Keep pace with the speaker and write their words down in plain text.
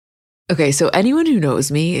Okay, so anyone who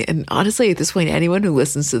knows me, and honestly, at this point, anyone who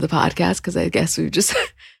listens to the podcast, because I guess we've just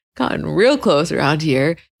gotten real close around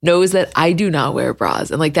here, knows that I do not wear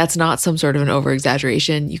bras. And like, that's not some sort of an over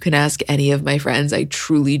exaggeration. You can ask any of my friends. I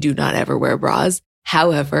truly do not ever wear bras.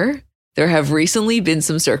 However, there have recently been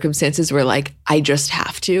some circumstances where like, I just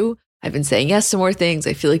have to. I've been saying yes to more things.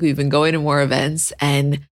 I feel like we've been going to more events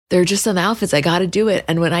and there are just some outfits. I got to do it.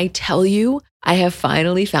 And when I tell you, I have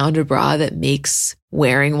finally found a bra that makes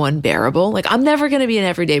wearing one bearable. Like I'm never going to be an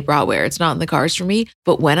everyday bra wearer. It's not in the cards for me.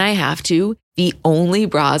 But when I have to, the only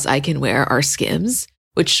bras I can wear are Skims,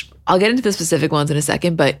 which I'll get into the specific ones in a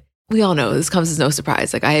second, but we all know this comes as no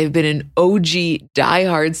surprise. Like I have been an OG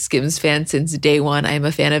diehard Skims fan since day one. I am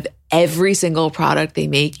a fan of every single product they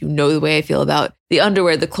make. You know the way I feel about the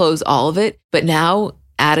underwear, the clothes, all of it. But now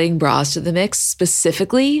adding bras to the mix,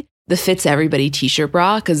 specifically the Fits Everybody t-shirt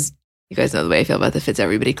bra, because you guys know the way I feel about the Fits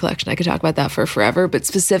Everybody collection. I could talk about that for forever, but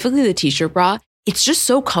specifically the t-shirt bra, it's just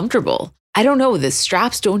so comfortable. I don't know, the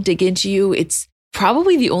straps don't dig into you. It's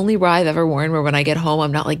probably the only bra I've ever worn where when I get home,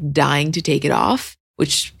 I'm not like dying to take it off,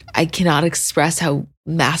 which I cannot express how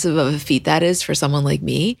massive of a feat that is for someone like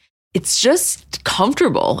me. It's just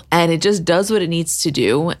comfortable and it just does what it needs to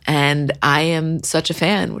do. And I am such a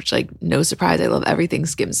fan, which like no surprise, I love everything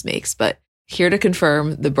Skims makes, but here to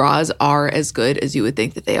confirm the bras are as good as you would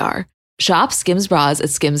think that they are. Shop Skims bras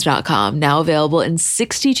at skims.com, now available in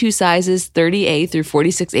 62 sizes, 30A through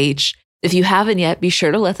 46H. If you haven't yet, be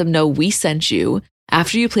sure to let them know we sent you.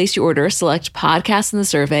 After you place your order, select podcast in the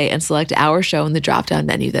survey and select our show in the drop-down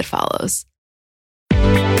menu that follows.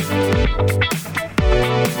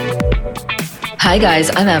 Hi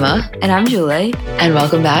guys, I'm Emma. And I'm Julie. And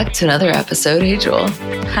welcome back to another episode. Hey Jewel.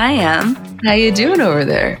 Hi, Em. How you doing over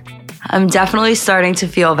there? I'm definitely starting to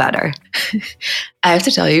feel better. I have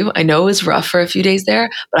to tell you, I know it was rough for a few days there,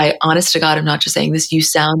 but I honest to God, I'm not just saying this, you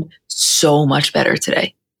sound so much better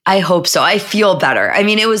today. I hope so. I feel better. I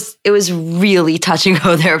mean, it was really touch and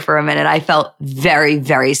go there for a minute. I felt very,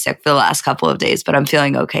 very sick for the last couple of days, but I'm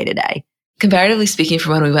feeling okay today. Comparatively speaking,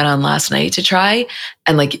 from when we went on last night to try,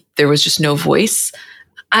 and like there was just no voice,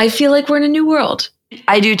 I feel like we're in a new world.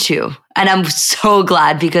 I do too. And I'm so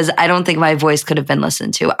glad because I don't think my voice could have been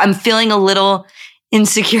listened to. I'm feeling a little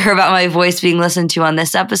insecure about my voice being listened to on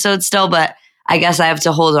this episode still, but I guess I have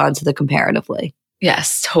to hold on to the comparatively.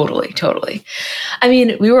 Yes, totally, totally. I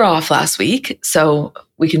mean, we were off last week, so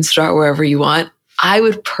we can start wherever you want. I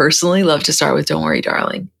would personally love to start with Don't Worry,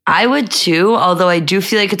 Darling. I would too, although I do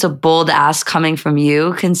feel like it's a bold ask coming from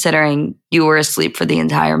you, considering you were asleep for the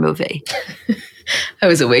entire movie. I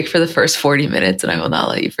was awake for the first 40 minutes, and I will not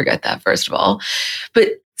let you forget that, first of all. But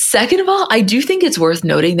second of all, I do think it's worth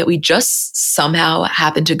noting that we just somehow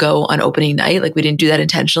happened to go on opening night. Like we didn't do that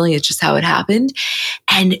intentionally. It's just how it happened.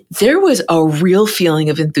 And there was a real feeling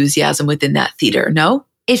of enthusiasm within that theater, no?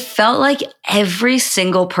 It felt like every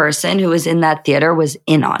single person who was in that theater was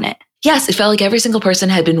in on it. Yes, it felt like every single person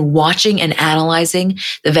had been watching and analyzing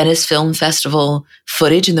the Venice Film Festival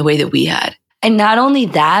footage in the way that we had. And not only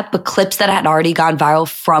that, but clips that had already gone viral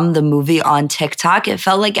from the movie on TikTok. It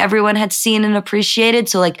felt like everyone had seen and appreciated.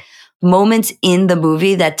 So like moments in the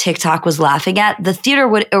movie that TikTok was laughing at, the theater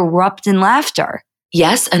would erupt in laughter.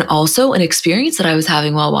 Yes, and also an experience that I was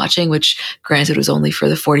having while watching, which granted was only for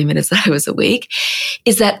the 40 minutes that I was awake,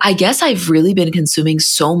 is that I guess I've really been consuming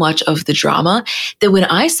so much of the drama that when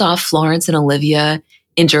I saw Florence and Olivia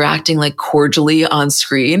interacting like cordially on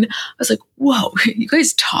screen, I was like, whoa, you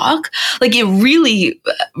guys talk? Like it really,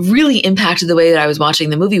 really impacted the way that I was watching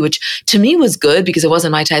the movie, which to me was good because it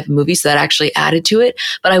wasn't my type of movie. So that actually added to it.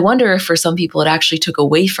 But I wonder if for some people it actually took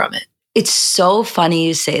away from it. It's so funny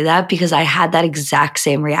you say that because I had that exact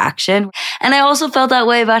same reaction. And I also felt that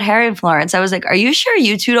way about Harry and Florence. I was like, are you sure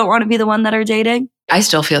you two don't want to be the one that are dating? I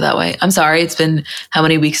still feel that way. I'm sorry. It's been how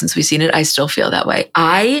many weeks since we've seen it? I still feel that way.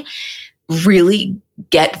 I really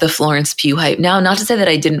get the Florence Pugh hype now. Not to say that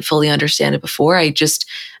I didn't fully understand it before. I guess,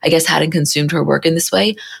 hadn't consumed her work in this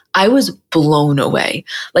way. I was blown away.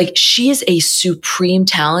 Like she is a supreme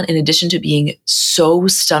talent in addition to being so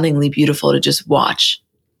stunningly beautiful to just watch.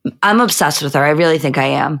 I'm obsessed with her. I really think I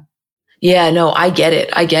am. Yeah, no, I get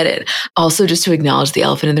it. Also, just to acknowledge the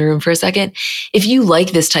elephant in the room for a second, if you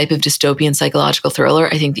like this type of dystopian psychological thriller,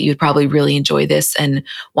 I think that you'd probably really enjoy this and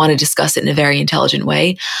want to discuss it in a very intelligent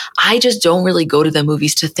way. I just don't really go to the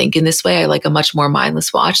movies to think in this way. I like a much more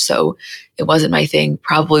mindless watch, so it wasn't my thing.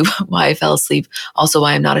 Probably why I fell asleep. Also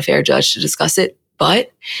why I'm not a fair judge to discuss it.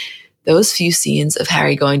 But those few scenes of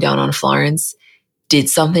Harry going down on Florence did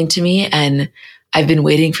something to me, and I've been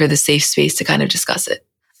waiting for the safe space to kind of discuss it.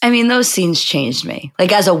 I mean, those scenes changed me.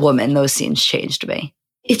 Like as a woman, those scenes changed me.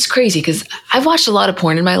 It's crazy because I've watched a lot of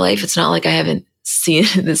porn in my life. It's not like I haven't seen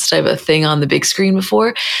this type of thing on the big screen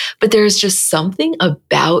before, but there's just something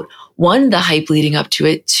about, one, the hype leading up to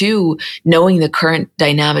it, two, knowing the current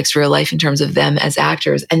dynamics real life in terms of them as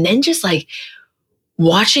actors, and then just like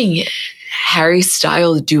watching Harry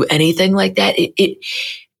Styles do anything like that,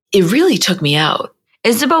 it really took me out.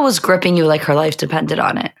 Isabel was gripping you like her life depended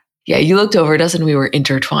on it. Yeah, you looked over at us and we were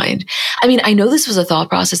intertwined. I mean, I know this was a thought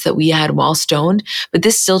process that we had while stoned, but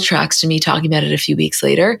this still tracks to me talking about it a few weeks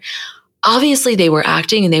later. Obviously, they were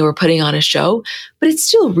acting and they were putting on a show, but it's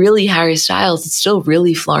still really Harry Styles. It's still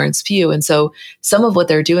really Florence Pugh. And so some of what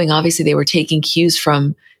they're doing, obviously, they were taking cues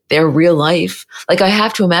from their real life. Like, I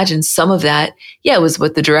have to imagine some of that, yeah, was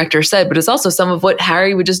what the director said, but it's also some of what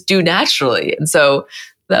Harry would just do naturally. And so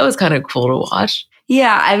that was kind of cool to watch.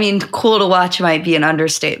 Yeah, I mean, cool to watch might be an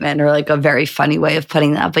understatement or like a very funny way of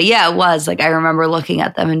putting that. But yeah, it was. Like, I remember looking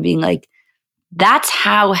at them and being like, that's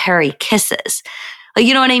how Harry kisses. Like,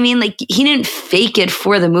 you know what I mean? Like, he didn't fake it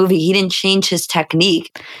for the movie. He didn't change his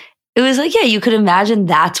technique. It was like, yeah, you could imagine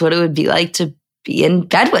that's what it would be like to be in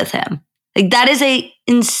bed with him. Like, that is a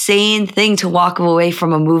insane thing to walk away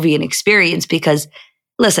from a movie and experience because,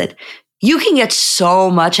 listen, you can get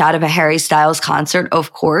so much out of a Harry Styles concert,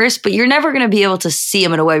 of course, but you're never going to be able to see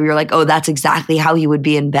him in a way where you're like, oh, that's exactly how he would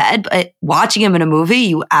be in bed. But watching him in a movie,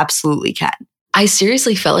 you absolutely can. I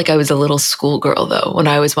seriously felt like I was a little schoolgirl, though, when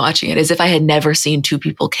I was watching it, as if I had never seen two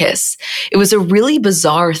people kiss. It was a really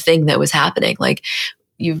bizarre thing that was happening. Like,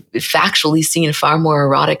 you've factually seen far more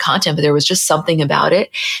erotic content, but there was just something about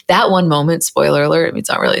it. That one moment, spoiler alert, I mean, it's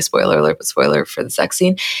not really a spoiler alert, but spoiler for the sex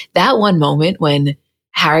scene. That one moment when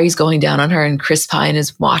Harry's going down on her and Chris Pine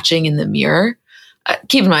is watching in the mirror.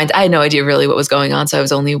 Keep in mind, I had no idea really what was going on, so I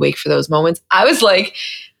was only awake for those moments. I was like,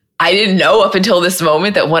 I didn't know up until this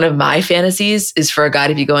moment that one of my fantasies is for a guy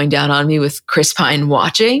to be going down on me with Chris Pine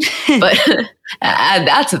watching, but add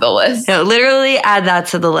that to the list. No, literally add that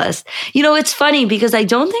to the list. You know, it's funny because I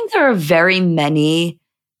don't think there are very many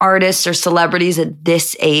artists or celebrities at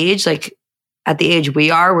this age, like at the age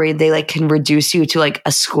we are, where they like can reduce you to like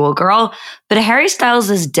a schoolgirl. But Harry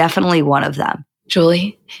Styles is definitely one of them.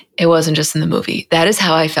 Julie, it wasn't just in the movie. That is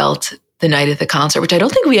how I felt the night at the concert, which I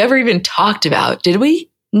don't think we ever even talked about. Did we?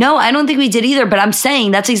 No, I don't think we did either. But I'm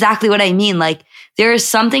saying that's exactly what I mean. Like, there is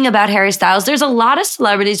something about Harry Styles. There's a lot of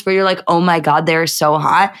celebrities where you're like, oh my God, they're so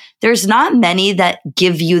hot. There's not many that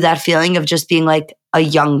give you that feeling of just being like a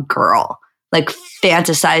young girl, like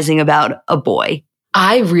fantasizing about a boy.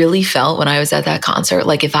 I really felt when I was at that concert,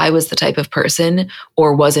 like if I was the type of person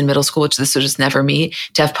or was in middle school, which this was just never me,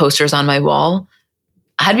 to have posters on my wall,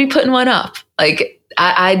 I'd be putting one up. Like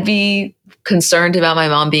I'd be concerned about my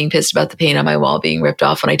mom being pissed about the paint on my wall being ripped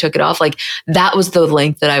off when I took it off. Like that was the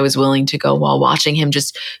length that I was willing to go while watching him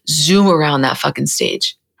just zoom around that fucking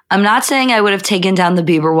stage. I'm not saying I would have taken down the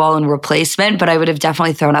Bieber wall in replacement, but I would have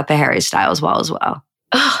definitely thrown up a Harry Styles wall as well.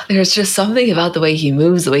 Oh, there's just something about the way he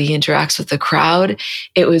moves, the way he interacts with the crowd.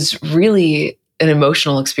 It was really an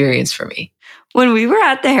emotional experience for me. When we were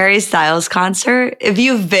at the Harry Styles concert, if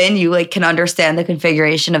you've been, you like can understand the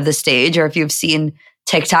configuration of the stage, or if you've seen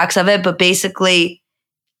TikToks of it. But basically,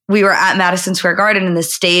 we were at Madison Square Garden and the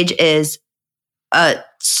stage is a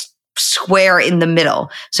square in the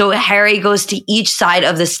middle. So Harry goes to each side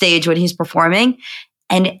of the stage when he's performing.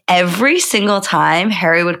 And every single time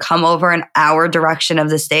Harry would come over in our direction of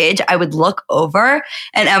the stage, I would look over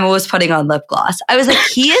and Emma was putting on lip gloss. I was like,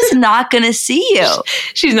 he is not going to see you.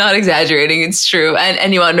 She's not exaggerating. It's true.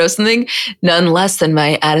 And you want to know something? None less than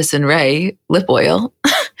my Addison Rae lip oil.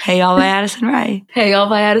 Hey, y'all by Addison Rae. Hey, y'all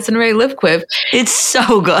by Addison Rae lip quip. It's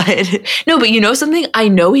so good. No, but you know something? I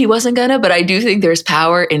know he wasn't gonna, but I do think there's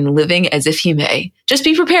power in living as if he may. Just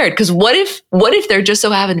be prepared. Because what if there just so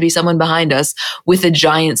happened to be someone behind us with a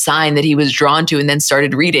giant sign that he was drawn to and then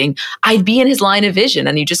started reading? I'd be in his line of vision,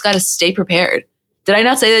 and you just got to stay prepared. Did I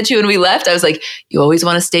not say that to you when we left? I was like, you always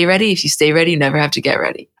want to stay ready. If you stay ready, you never have to get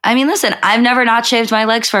ready. I mean, listen, I've never not shaved my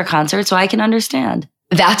legs for a concert, so I can understand.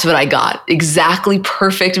 That's what I got. Exactly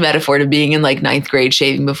perfect metaphor to being in like 9th grade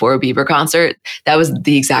shaving before a Bieber concert. That was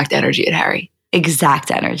the exact energy at Harry.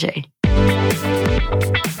 Exact energy.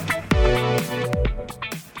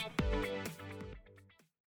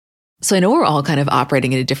 So I know we're all kind of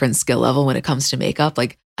operating at a different skill level when it comes to makeup.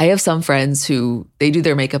 Like I have some friends who they do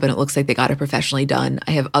their makeup and it looks like they got it professionally done.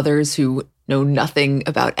 I have others who know nothing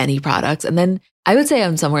about any products. And then I would say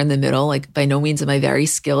I'm somewhere in the middle. Like by no means am I very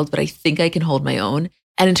skilled, but I think I can hold my own.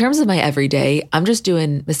 And in terms of my everyday, I'm just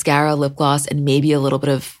doing mascara, lip gloss, and maybe a little bit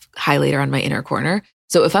of highlighter on my inner corner.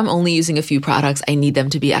 So if I'm only using a few products, I need them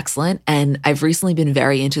to be excellent. And I've recently been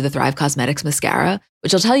very into the Thrive Causemetics mascara,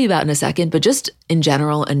 which I'll tell you about in a second, but just in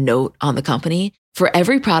general, a note on the company. For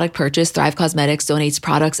every product purchased, Thrive Causemetics donates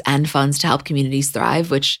products and funds to help communities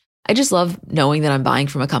thrive, which I just love knowing that I'm buying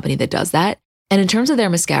from a company that does that. And in terms of their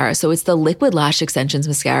mascara, so it's the Liquid Lash Extensions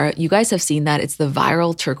mascara. You guys have seen that. It's the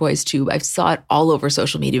viral turquoise tube. I saw it all over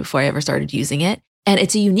social media before I ever started using it. And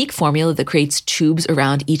it's a unique formula that creates tubes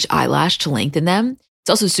around each eyelash to lengthen them. It's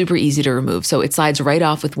also super easy to remove. So it slides right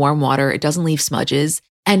off with warm water. It doesn't leave smudges.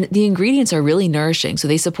 And the ingredients are really nourishing. So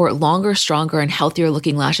they support longer, stronger, and healthier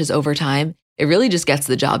looking lashes over time. It really just gets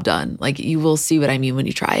the job done. Like, you will see what I mean when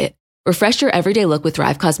you try it. Refresh your everyday look with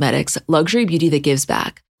Thrive Causemetics, luxury beauty that gives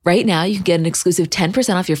back. Right now, you can get an exclusive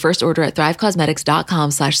 10% off your first order at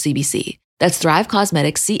thrivecausemetics.com/CBC. That's Thrive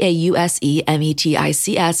Causemetics,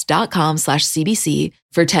 CAUSEMETICS.com/CBC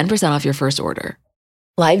for 10% off your first order.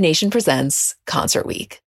 Live Nation presents Concert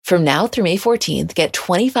Week. From now through May 14th, get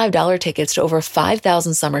 $25 tickets to over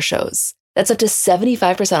 5,000 summer shows. That's up to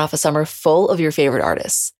 75% off a summer full of your favorite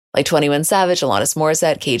artists, like 21 Savage, Alanis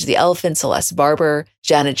Morissette, Cage the Elephant, Celeste Barber,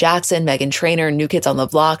 Janet Jackson, Meghan Trainor, New Kids on the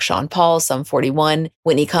Block, Sean Paul, Sum 41,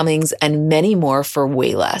 Whitney Cummings, and many more for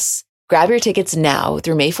way less. Grab your tickets now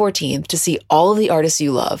through May 14th to see all of the artists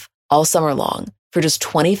you love all summer long for just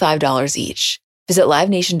 $25 each. Visit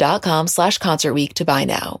livenation.com/Concert Week to buy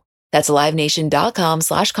now. That's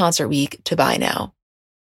livenation.com/Concert Week to buy now.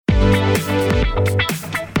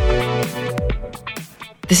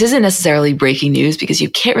 This isn't necessarily breaking news because you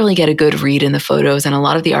can't really get a good read in the photos, and a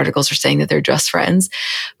lot of the articles are saying that they're just friends.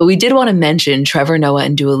 But we did want to mention Trevor Noah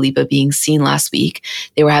and Dua Lipa being seen last week.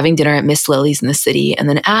 They were having dinner at Miss Lily's in the city, and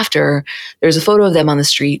then after, there's a photo of them on the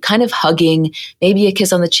street, kind of hugging, maybe a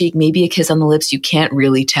kiss on the cheek, maybe a kiss on the lips. You can't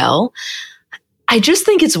really tell. I just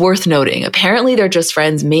think it's worth noting. Apparently, they're just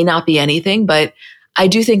friends, may not be anything, but I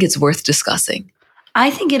do think it's worth discussing. I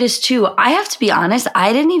think it is too. I have to be honest,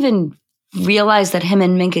 I didn't even realize that him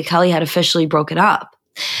and Minka Kelly had officially broken up.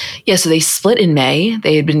 Yeah, so they split in May.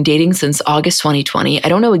 They had been dating since August 2020. I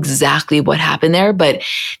don't know exactly what happened there, but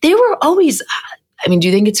they were always, do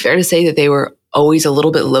you think it's fair to say that they were always a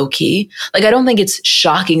little bit low key? Like, I don't think it's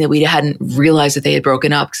shocking that we hadn't realized that they had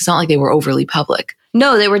broken up because it's not like they were overly public.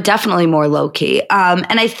 No, they were definitely more low key.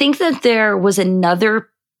 And I think that there was another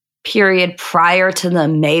period prior to the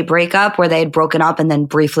May breakup where they had broken up and then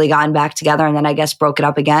briefly gotten back together and then I guess broken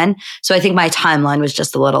up again. So I think my timeline was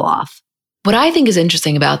just a little off. What I think is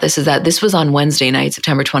interesting about this is that this was on Wednesday night,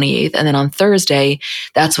 September 28th. And then on Thursday,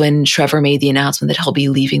 that's when Trevor made the announcement that he'll be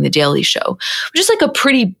leaving The Daily Show, which is like a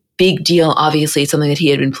pretty big deal. Obviously, it's something that he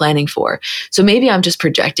had been planning for. So maybe I'm just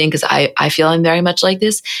projecting because I feel I'm very much like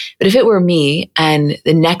this. But if it were me and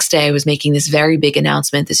the next day I was making this very big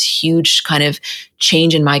announcement, this huge kind of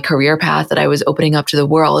change in my career path that I was opening up to the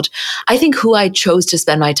world, I think who I chose to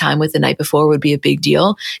spend my time with the night before would be a big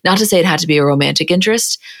deal. Not to say it had to be a romantic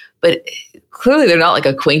interest, but clearly they're not like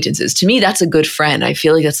acquaintances. To me, that's a good friend. I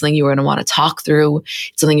feel like that's something you were going to want to talk through.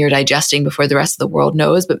 It's something you're digesting before the rest of the world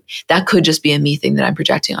knows, but that could just be a me thing that I'm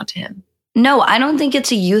projecting onto him. No, I don't think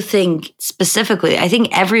it's a you thing specifically. I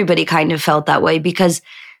think everybody kind of felt that way because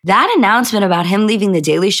that announcement about him leaving The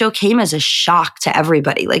Daily Show came as a shock to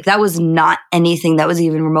everybody. Like, that was not anything that was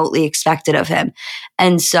even remotely expected of him.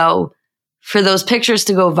 And so for those pictures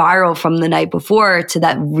to go viral from the night before to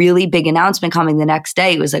that really big announcement coming the next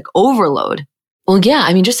day, it was like overload. Well,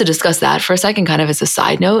 yeah, just to discuss that for a second, kind of as a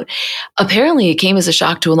side note, apparently it came as a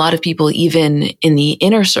shock to a lot of people, even in the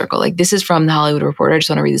inner circle. Like, this is from The Hollywood Reporter. I just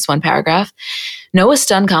want to read this one paragraph. Noah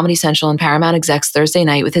stunned Comedy Central and Paramount execs Thursday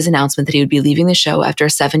night with his announcement that he would be leaving the show after a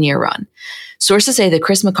 7-year run. Sources say that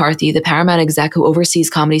Chris McCarthy, the Paramount exec who oversees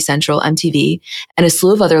Comedy Central, MTV, and a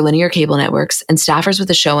slew of other linear cable networks, and staffers with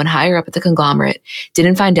the show and higher up at the conglomerate,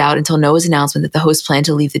 didn't find out until Noah's announcement that the host planned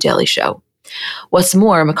to leave The Daily Show. What's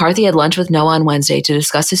more, McCarthy had lunch with Noah on Wednesday to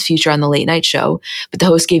discuss his future on the late night show, but the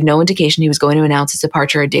host gave no indication he was going to announce his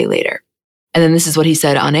departure a day later. And then this is what he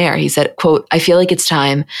said on air. He said, quote, "I feel like it's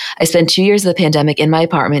time. I spent 2 years of the pandemic in my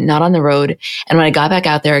apartment, not on the road. And when I got back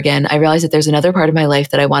out there again, I realized that there's another part of my life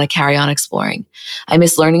that I want to carry on exploring. I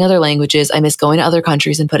miss learning other languages. I miss going to other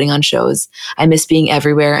countries and putting on shows. I miss being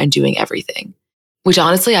everywhere and doing everything." Which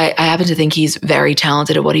honestly, I happen to think he's very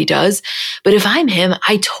talented at what he does. But if I'm him,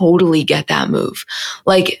 I totally get that move.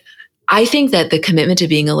 Like, I think that the commitment to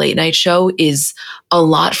being a late night show is a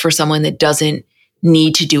lot for someone that doesn't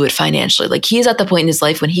need to do it financially. Like, he is at the point in his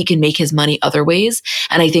life when he can make his money other ways.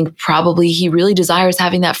 And I think probably he really desires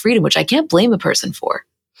having that freedom, which I can't blame a person for.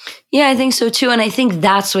 Yeah, I think so too. And I think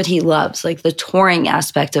that's what he loves, like the touring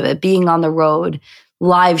aspect of it, being on the road,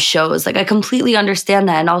 live shows. Like, I completely understand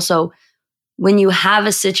that. And also, when you have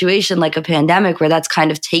a situation like a pandemic where that's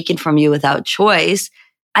kind of taken from you without choice,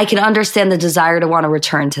 I can understand the desire to want to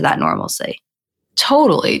return to that normalcy.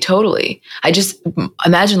 Totally. I just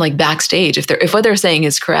imagine like backstage, if what they're saying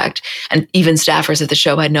is correct, and even staffers at the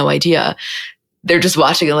show had no idea, they're just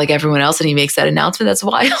watching it like everyone else and he makes that announcement. That's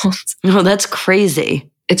wild. No, that's crazy.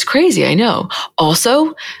 It's crazy, I know.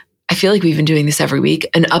 Also, I feel like we've been doing this every week.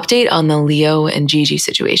 An update on the Leo and Gigi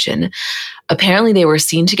situation. Apparently, they were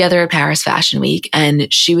seen together at Paris Fashion Week,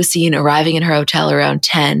 and she was seen arriving in her hotel around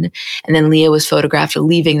 10, and then Leo was photographed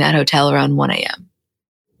leaving that hotel around 1 a.m.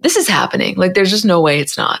 This is happening. Like, there's just no way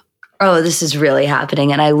it's not. Oh, this is really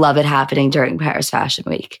happening, and I love it happening during Paris Fashion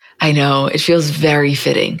Week. I know. It feels very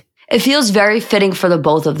fitting. It feels very fitting for the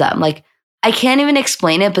both of them. Like, I can't even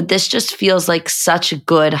explain it, but this just feels like such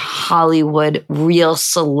good Hollywood, real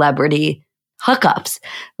celebrity hookups.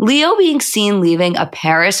 Leo being seen leaving a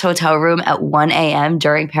Paris hotel room at 1 a.m.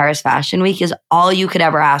 during Paris Fashion Week is all you could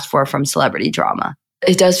ever ask for from celebrity drama.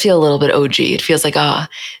 It does feel a little bit OG. It feels like,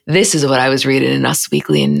 this is what I was reading in Us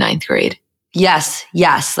Weekly in 9th grade. Yes.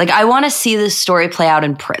 Like, I want to see this story play out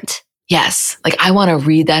in print. Yes. Like, I want to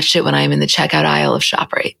read that shit when I'm in the checkout aisle of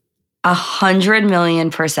ShopRite.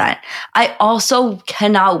 100,000,000%. I also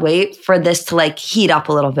cannot wait for this to like heat up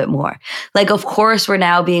a little bit more. Like, of course, we're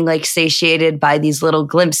now being like satiated by these little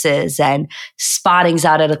glimpses and spottings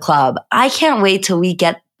out at a club. I can't wait till we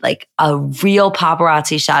get like a real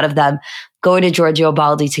paparazzi shot of them going to Giorgio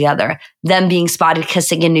Baldi together, them being spotted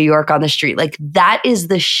kissing in New York on the street. Like, that is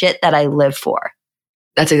the shit that I live for.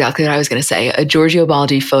 That's exactly what I was going to say. A Giorgio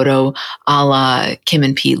Baldi photo a la Kim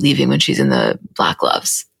and Pete leaving when she's in the black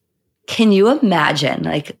gloves. Can you imagine,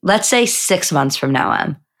 like, let's say 6 months from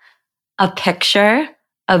now, a picture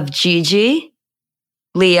of Gigi,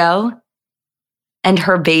 Leo, and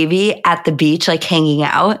her baby at the beach, like hanging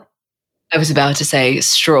out? I was about to say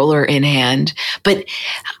stroller in hand, but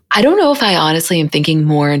I don't know if I honestly am thinking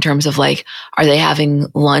more in terms of like, are they having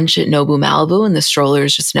lunch at Nobu Malibu and the stroller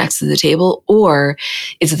is just next to the table? Or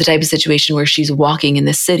is it the type of situation where she's walking in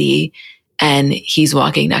the city and he's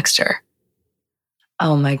walking next to her?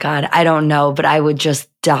 Oh my God. I don't know, but I would just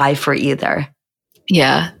die for either.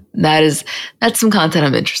 Yeah, that's some content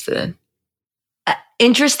I'm interested in.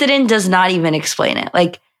 Interested in does not even explain it.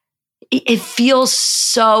 Like, it feels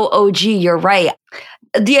so OG. You're right.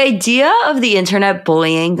 The idea of the internet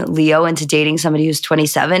bullying Leo into dating somebody who's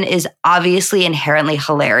 27 is obviously inherently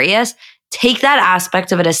hilarious. Take that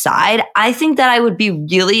aspect of it aside. I think that I would be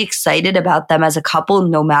really excited about them as a couple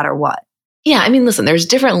no matter what. Yeah, I mean, listen, there's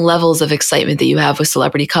different levels of excitement that you have with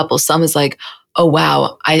celebrity couples. Some is like, oh,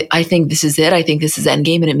 wow, I think this is it. I think this is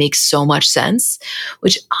endgame and it makes so much sense,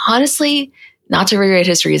 which honestly, not to rewrite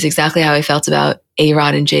history, is exactly how I felt about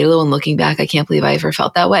A-Rod and J-Lo. And looking back, I can't believe I ever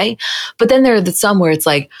felt that way. But then there are some where it's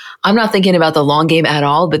like, I'm not thinking about the long game at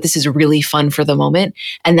all, but this is really fun for the moment.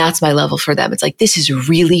 And that's my level for them. It's like, this is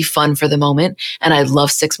really fun for the moment. And I love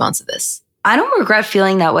 6 months of this. I don't regret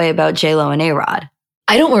feeling that way about J-Lo and A-Rod.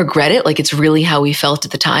 I don't regret it. Like, it's really how we felt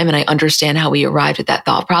at the time. And I understand how we arrived at that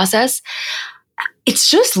thought process. It's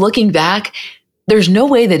just looking back, there's no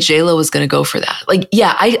way that J-Lo was going to go for that. Like,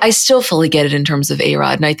 yeah, I still fully get it in terms of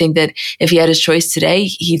A-Rod. And I think that if he had his choice today,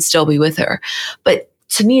 he'd still be with her. But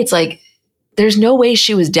to me, it's like, there's no way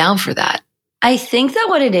she was down for that. I think that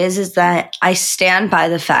what it is that I stand by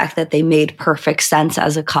the fact that they made perfect sense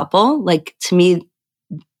as a couple. Like, to me,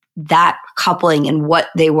 that coupling and what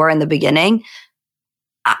they were in the beginning,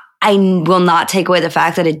 I will not take away the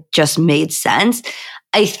fact that it just made sense.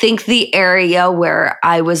 I think the area where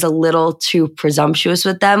I was a little too presumptuous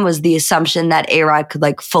with them was the assumption that A-Rod could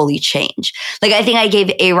like fully change. Like, I think I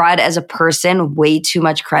gave A-Rod as a person way too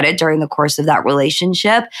much credit during the course of that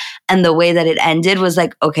relationship. And the way that it ended was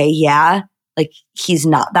like, okay, yeah, like he's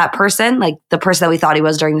not that person. Like, the person that we thought he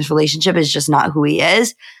was during this relationship is just not who he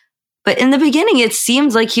is. But in the beginning, it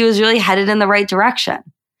seemed like he was really headed in the right direction.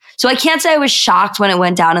 So I can't say I was shocked when it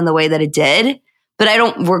went down in the way that it did, but I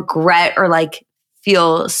don't regret or like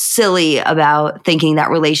feel silly about thinking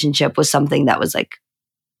that relationship was something that was like,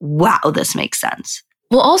 wow, this makes sense.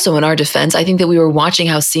 Well, also in our defense, I think that we were watching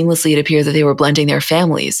how seamlessly it appeared that they were blending their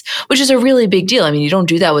families, which is a really big deal. I mean, you don't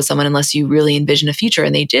do that with someone unless you really envision a future.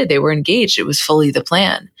 And they did. They were engaged. It was fully the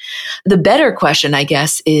plan. The better question, I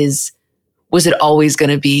guess, is, was it always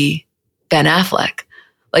going to be Ben Affleck?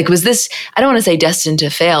 Like, was this, I don't want to say destined to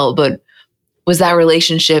fail, but was that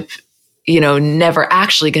relationship, never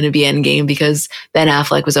actually going to be endgame because Ben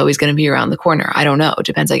Affleck was always going to be around the corner? I don't know. It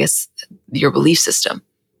depends, I guess, your belief system.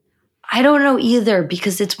 I don't know either,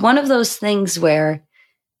 because it's one of those things where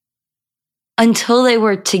until they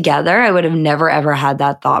were together, I would have never, ever had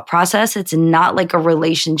that thought process. It's not like a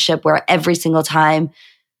relationship where every single time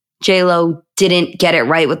J-Lo didn't get it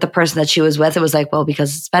right with the person that she was with, it was like, well,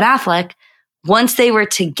 because it's Ben Affleck. Once they were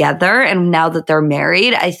together and now that they're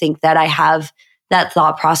married, I think that I have that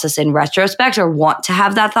thought process in retrospect, or want to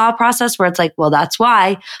have that thought process where it's like, well, that's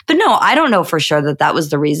why. But no, I don't know for sure that that was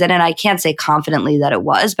the reason. And I can't say confidently that it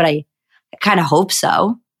was, but I kind of hope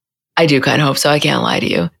so. I do kind of hope so. I can't lie to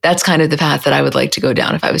you. That's kind of the path that I would like to go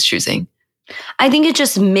down if I was choosing. I think it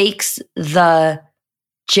just makes the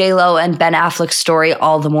J-Lo and Ben Affleck story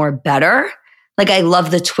all the more better. Like, I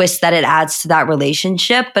love the twist that it adds to that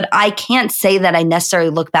relationship, but I can't say that I necessarily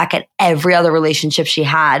look back at every other relationship she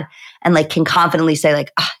had and like can confidently say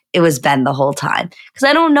like, it was Ben the whole time. Because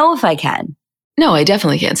I don't know if I can. No, I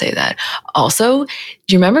definitely can't say that. Also, do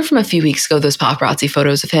you remember from a few weeks ago, those paparazzi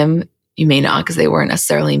photos of him? You may not, because they weren't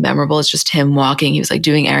necessarily memorable. It's just him walking. He was like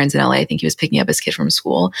doing errands in LA. I think he was picking up his kid from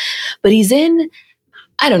school, but he's in,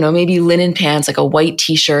 I don't know, maybe linen pants, like a white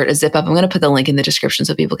t-shirt, a zip up. I'm going to put the link in the description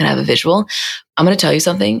so people can have a visual. I'm going to tell you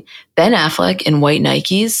something. Ben Affleck in white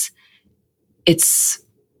Nikes, it's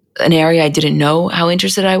an area I didn't know how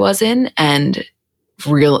interested I was in, and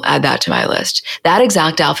add that to my list. That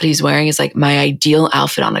exact outfit he's wearing is like my ideal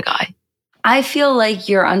outfit on a guy. I feel like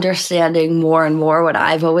you're understanding more and more what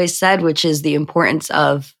I've always said, which is the importance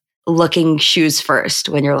of looking shoes first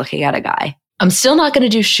when you're looking at a guy. I'm still not going to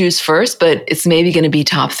do shoes first, but it's maybe going to be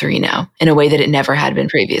top 3 now in a way that it never had been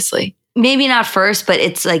previously. Maybe not first, but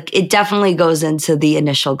it's like, it definitely goes into the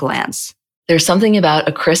initial glance. There's something about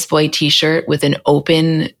a crisp white t-shirt with an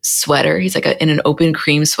open sweater. He's like in an open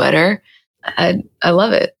cream sweater. I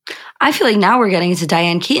love it. I feel like now we're getting into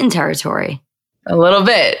Diane Keaton territory. A little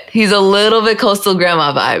bit. He's a little bit coastal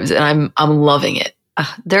grandma vibes, and I'm loving it.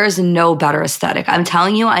 There is no better aesthetic. I'm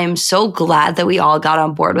telling you, I am so glad that we all got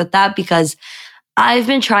on board with that, because I've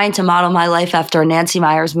been trying to model my life after a Nancy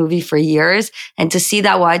Meyers movie for years. And to see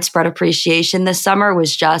that widespread appreciation this summer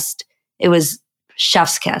was just, it was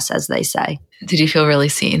chef's kiss, as they say. Did you feel really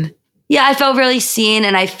seen? Yeah, I felt really seen,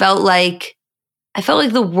 and I felt like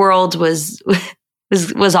the world was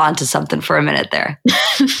onto something for a minute there.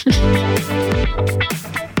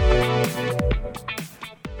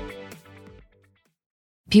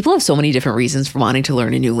 People have so many different reasons for wanting to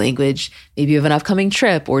learn a new language. Maybe you have an upcoming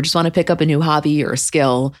trip, or just want to pick up a new hobby or a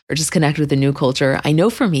skill, or just connect with a new culture. I know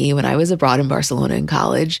for me, when I was abroad in Barcelona in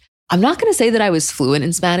college, I'm not going to say that I was fluent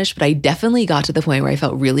in Spanish, but I definitely got to the point where I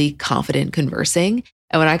felt really confident conversing.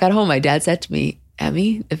 And when I got home, my dad said to me,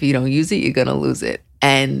 Emmy, if you don't use it, you're going to lose it.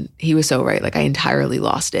 And he was so right. Like, I entirely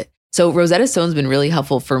lost it. So Rosetta Stone's been really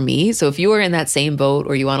helpful for me. So if you are in that same boat,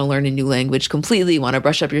 or you want to learn a new language completely, want to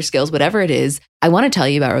brush up your skills, whatever it is, I want to tell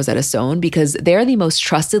you about Rosetta Stone, because they're the most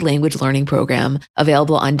trusted language learning program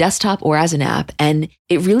available on desktop or as an app. And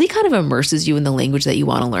it really kind of immerses you in the language that you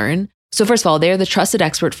want to learn. So first of all, they're the trusted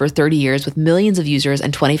expert for 30 years with millions of users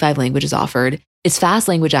and 25 languages offered. It's fast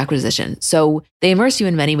language acquisition. So they immerse you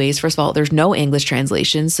in many ways. First of all, there's no English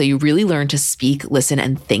translation. So you really learn to speak, listen,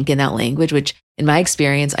 and think in that language, which in my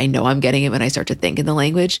experience, I know I'm getting it when I start to think in the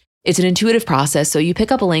language. It's an intuitive process. So you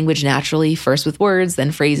pick up a language naturally, first with words,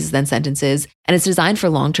 then phrases, then sentences, and it's designed for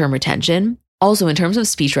long-term retention. Also, in terms of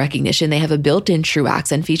speech recognition, they have a built-in true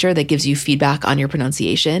accent feature that gives you feedback on your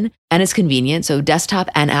pronunciation, and it's convenient. So desktop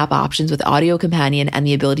and app options with audio companion and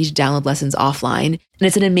the ability to download lessons offline. And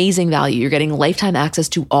it's an amazing value. You're getting lifetime access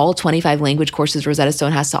to all 25 language courses Rosetta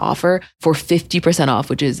Stone has to offer for 50%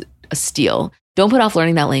 off, which is a steal. Don't put off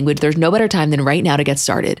learning that language. There's no better time than right now to get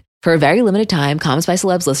started. For a very limited time, Comments by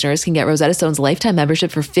Celebs listeners can get Rosetta Stone's lifetime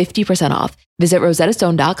membership for 50% off. Visit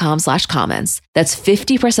rosettastone.com/comments. That's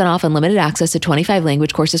 50% off unlimited access to 25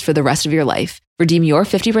 language courses for the rest of your life. Redeem your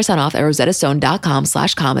 50% off at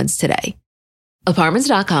rosettastone.com/comments today.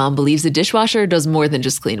 Apartments.com believes the dishwasher does more than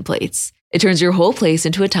just clean plates. It turns your whole place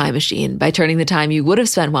into a time machine by turning the time you would have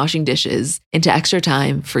spent washing dishes into extra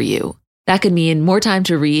time for you. That could mean more time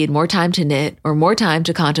to read, more time to knit, or more time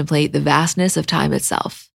to contemplate the vastness of time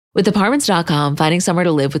itself. With Apartments.com, finding somewhere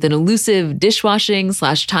to live with an elusive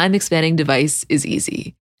dishwashing/time-expanding device is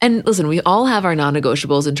easy. And listen, we all have our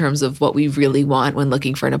non-negotiables in terms of what we really want when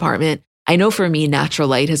looking for an apartment. I know for me, natural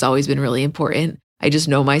light has always been really important. I just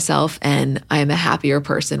know myself, and I am a happier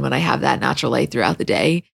person when I have that natural light throughout the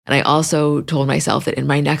day. And I also told myself that in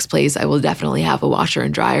my next place, I will definitely have a washer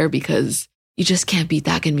and dryer, because you just can't beat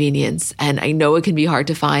that convenience. And I know it can be hard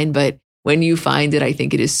to find, but when you find it, I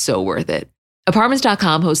think it is so worth it.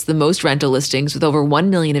 Apartments.com hosts the most rental listings with over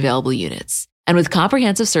 1 million available units. And with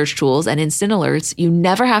comprehensive search tools and instant alerts, you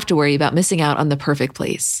never have to worry about missing out on the perfect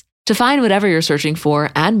place. To find whatever you're searching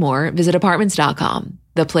for and more, visit Apartments.com.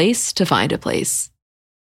 the place to find a place.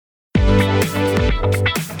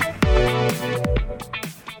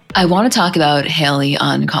 I want to talk about Hailey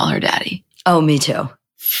on Call Her Daddy. Oh, me too.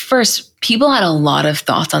 First, people had a lot of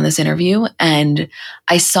thoughts on this interview, and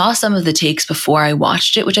I saw some of the takes before I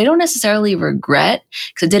watched it, which I don't necessarily regret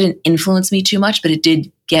because it didn't influence me too much, but it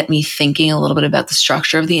did get me thinking a little bit about the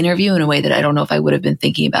structure of the interview in a way that I don't know if I would have been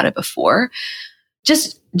thinking about it before.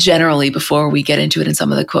 Just generally, before we get into it in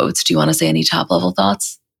some of the quotes, do you want to say any top-level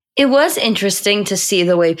thoughts? It was interesting to see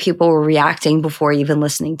the way people were reacting before even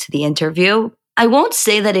listening to the interview. I won't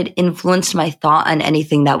say that it influenced my thought on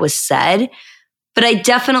anything that was said, but I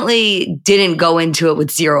definitely didn't go into it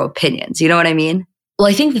with zero opinions. You know what I mean? Well,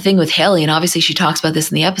 I think the thing with Hailey, and obviously she talks about this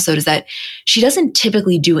in the episode, is that she doesn't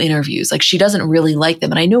typically do interviews. Like she doesn't really like them.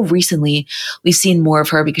 And I know recently we've seen more of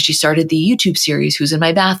her because she started the YouTube series, Who's in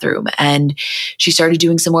My Bathroom? And she started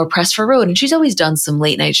doing some more press for Road. And she's always done some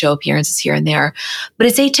late night show appearances here and there. But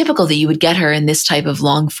it's atypical that you would get her in this type of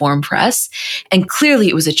long form press. And clearly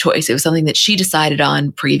it was a choice. It was something that she decided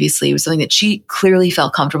on previously. It was something that she clearly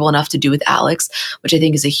felt comfortable enough to do with Alex, which I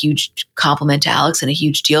think is a huge compliment to Alex and a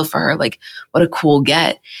huge deal for her. Like, what a cool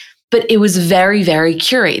get. But it was very, very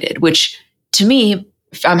curated, which to me,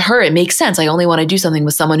 if I'm her, it makes sense. I only want to do something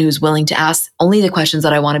with someone who's willing to ask only the questions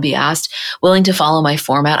that I want to be asked, willing to follow my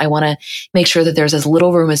format. I want to make sure that there's as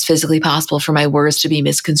little room as physically possible for my words to be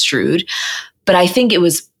misconstrued. But I think it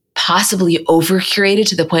was possibly over curated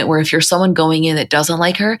to the point where if you're someone going in that doesn't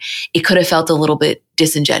like her, it could have felt a little bit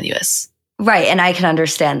disingenuous. Right. And I can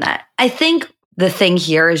understand that. I think the thing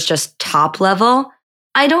here is just top level.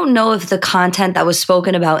 I don't know if the content that was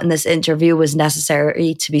spoken about in this interview was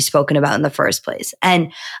necessary to be spoken about in the first place.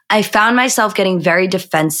 And I found myself getting very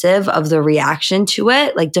defensive of the reaction to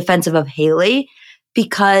it, like defensive of Hailey,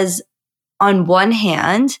 because on one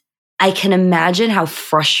hand, I can imagine how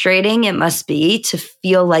frustrating it must be to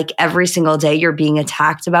feel like every single day you're being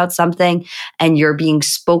attacked about something and you're being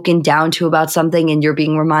spoken down to about something and you're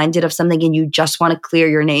being reminded of something and you just want to clear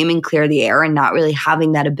your name and clear the air and not really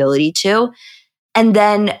having that ability to. And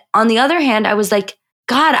then on the other hand, I was like,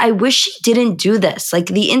 God, I wish she didn't do this. Like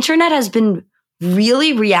the internet has been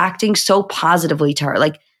really reacting so positively to her,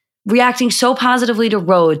 like reacting so positively to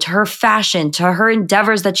Road, to her fashion, to her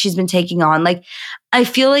endeavors that she's been taking on. Like, I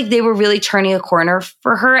feel like they were really turning a corner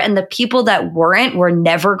for her. And the people that weren't were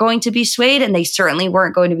never going to be swayed. And they certainly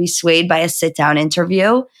weren't going to be swayed by a sit-down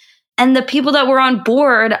interview. And the people that were on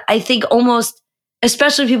board, I think almost,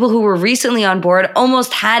 especially people who were recently on board,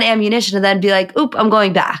 almost had ammunition to then be like, oop, I'm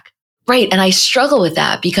going back. Right. And I struggle with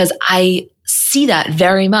that because I see that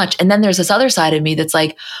very much. And then there's this other side of me that's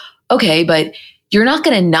like, okay, but you're not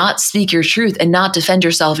going to not speak your truth and not defend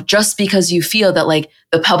yourself just because you feel that like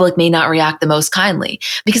the public may not react the most kindly.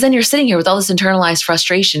 Because then you're sitting here with all this internalized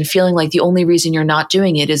frustration, feeling like the only reason you're not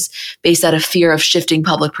doing it is based out of fear of shifting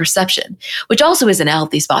public perception, which also isn't a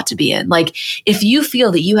healthy spot to be in. Like if you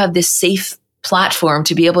feel that you have this safe platform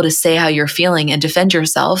to be able to say how you're feeling and defend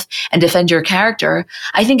yourself and defend your character,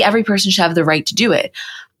 I think every person should have the right to do it.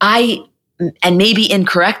 And maybe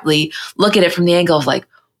incorrectly, look at it from the angle of like,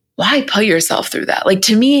 why put yourself through that? Like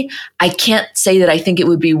to me, I can't say that I think it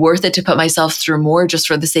would be worth it to put myself through more just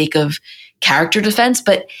for the sake of character defense.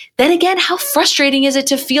 But then again, how frustrating is it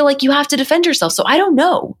to feel like you have to defend yourself? So I don't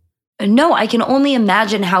know. No, I can only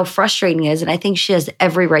imagine how frustrating it is. And I think she has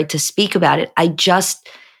every right to speak about it.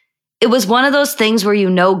 It was one of those things where,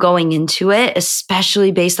 going into it,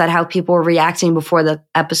 especially based on how people were reacting before the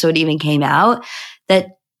episode even came out,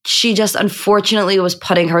 that she just unfortunately was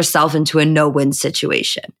putting herself into a no-win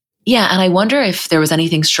situation. Yeah. And I wonder if there was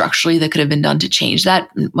anything structurally that could have been done to change that.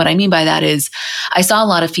 What I mean by that is I saw a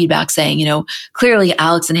lot of feedback saying, clearly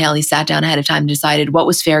Alex and Hailey sat down ahead of time and decided what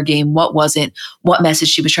was fair game, what wasn't, what message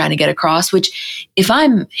she was trying to get across, which if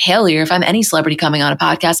I'm Hailey or if I'm any celebrity coming on a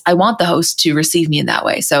podcast, I want the host to receive me in that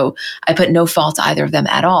way. So I put no fault to either of them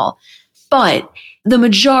at all. But the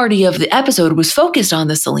majority of the episode was focused on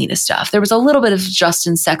the Selena stuff. There was a little bit of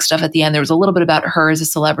Justin's sex stuff at the end. There was a little bit about her as a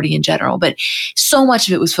celebrity in general, but so much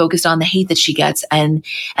of it was focused on the hate that she gets and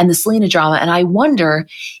the Selena drama. And I wonder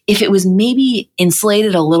if it was maybe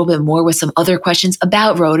insulated a little bit more with some other questions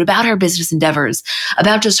about Road, about her business endeavors,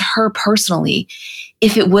 about just her personally,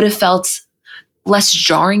 if it would have felt less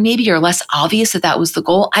jarring maybe or less obvious that was the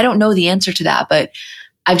goal. I don't know the answer to that, but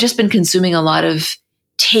I've just been consuming a lot of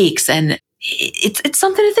takes and it's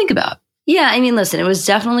something to think about. Yeah, I mean, listen, it was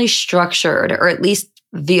definitely structured, or at least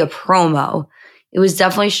via promo. It was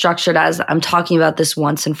definitely structured as I'm talking about this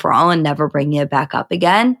once and for all and never bringing it back up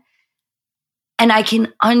again. And I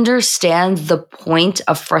can understand the point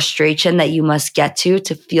of frustration that you must get to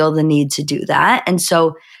feel the need to do that. And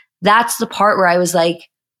so that's the part where I was like,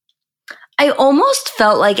 I almost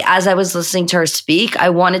felt like as I was listening to her speak, I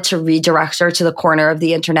wanted to redirect her to the corner of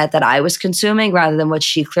the internet that I was consuming rather than what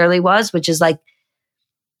she clearly was, which is like,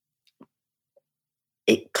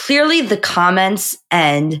 clearly the comments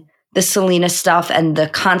and the Selena stuff and the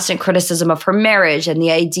constant criticism of her marriage and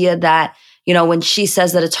the idea that, you know, when she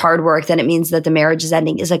says that it's hard work, then it means that the marriage is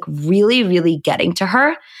ending is like really, really getting to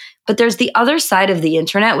her. But there's the other side of the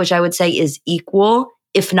internet, which I would say is equal,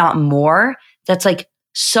 if not more, that's like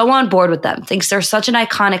so on board with them, thinks they're such an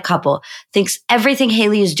iconic couple, thinks everything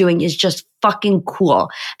Hailey is doing is just fucking cool.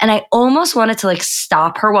 And I almost wanted to like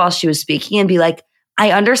stop her while she was speaking and be like,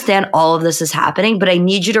 I understand all of this is happening, but I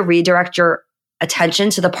need you to redirect your attention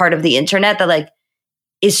to the part of the internet that like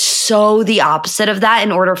is so the opposite of that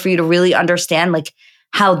in order for you to really understand like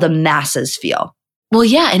how the masses feel. Well,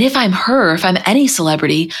 yeah. And if I'm her, if I'm any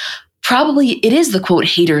celebrity, probably it is the quote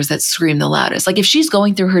haters that scream the loudest. Like if she's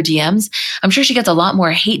going through her DMs, I'm sure she gets a lot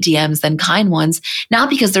more hate DMs than kind ones, not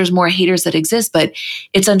because there's more haters that exist, but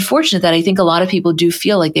it's unfortunate that I think a lot of people do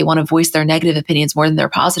feel like they want to voice their negative opinions more than their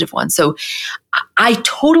positive ones. So I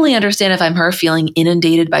totally understand if I'm her feeling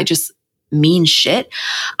inundated by just mean shit.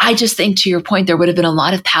 I just think to your point, there would have been a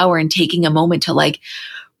lot of power in taking a moment to like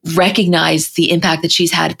recognize the impact that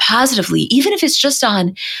she's had positively, even if it's just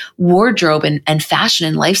on wardrobe and fashion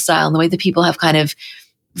and lifestyle and the way that people have kind of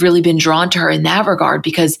really been drawn to her in that regard,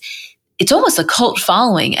 because it's almost a cult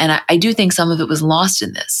following. And I do think some of it was lost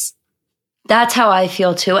in this. That's how I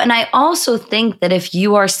feel too. And I also think that if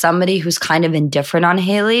you are somebody who's kind of indifferent on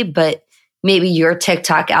Hailey, but maybe your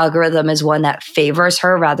TikTok algorithm is one that favors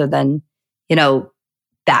her rather than, you know,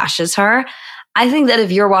 bashes her, I think that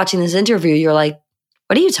if you're watching this interview, you're like,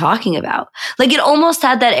 what are you talking about? Like it almost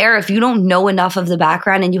had that air if you don't know enough of the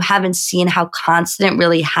background and you haven't seen how constant it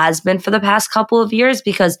really has been for the past couple of years,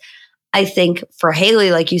 because I think for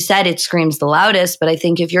Hailey, like you said, it screams the loudest. But I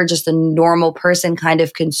think if you're just a normal person kind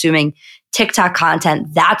of consuming TikTok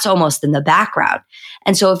content, that's almost in the background.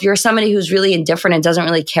 And so if you're somebody who's really indifferent and doesn't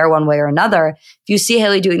really care one way or another, if you see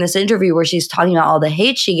Hailey doing this interview where she's talking about all the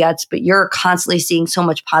hate she gets, but you're constantly seeing so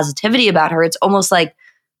much positivity about her, it's almost like,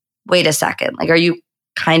 wait a second, like, are you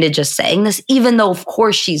kind of just saying this, even though of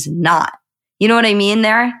course she's not? You know what I mean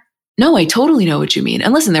there? No, I totally know what you mean.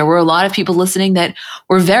 And listen, there were a lot of people listening that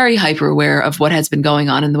were very hyper aware of what has been going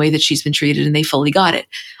on and the way that she's been treated, and they fully got it.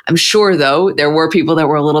 I'm sure, though, there were people that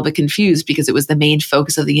were a little bit confused because it was the main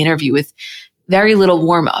focus of the interview with very little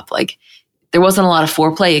warm up. Like there wasn't a lot of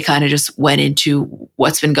foreplay. It kind of just went into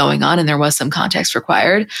what's been going on, and there was some context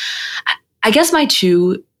required. I guess my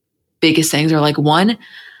two biggest things are like, one,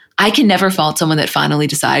 I can never fault someone that finally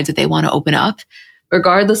decides that they want to open up,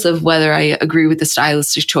 regardless of whether I agree with the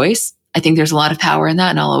stylistic choice. I think there's a lot of power in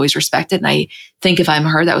that, and I'll always respect it. And I think if I'm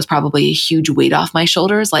her, that was probably a huge weight off my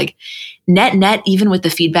shoulders. Like net, even with the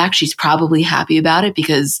feedback, she's probably happy about it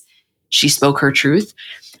because she spoke her truth.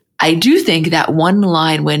 I do think that one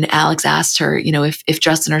line when Alex asked her, you know, if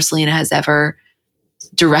Justin or Selena has ever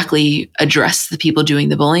directly addressed the people doing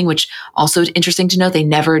the bullying, which also interesting to note, they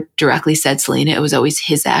never directly said Selena. It was always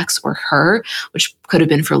his ex or her, which could have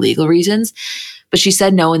been for legal reasons. But she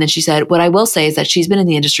said no. And then she said, what I will say is that she's been in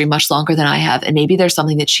the industry much longer than I have. And maybe there's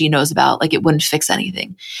something that she knows about, like it wouldn't fix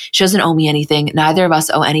anything. She doesn't owe me anything. Neither of us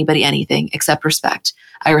owe anybody anything except respect.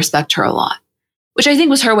 I respect her a lot, which I think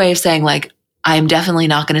was her way of saying like, I'm definitely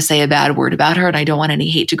not going to say a bad word about her and I don't want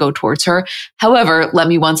any hate to go towards her. However, let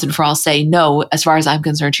me once and for all say no, as far as I'm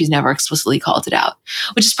concerned, she's never explicitly called it out,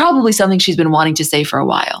 which is probably something she's been wanting to say for a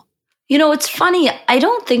while. You know, it's funny. I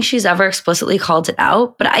don't think she's ever explicitly called it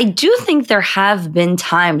out, but I do think there have been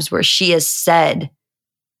times where she has said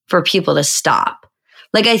for people to stop.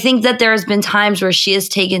 Like, I think that there has been times where she has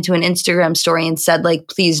taken to an Instagram story and said, like,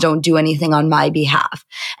 please don't do anything on my behalf.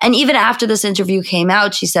 And even after this interview came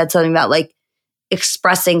out, she said something about like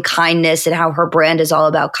expressing kindness and how her brand is all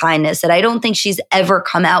about kindness. And I don't think she's ever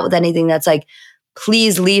come out with anything that's like,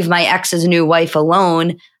 please leave my ex's new wife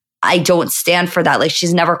alone. I don't stand for that. Like,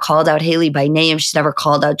 she's never called out Hailey by name. She's never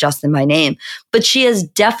called out Justin by name. But she has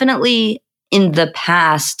definitely in the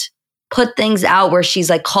past put things out where she's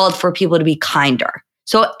like called for people to be kinder.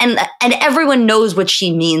 So, and everyone knows what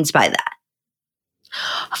she means by that.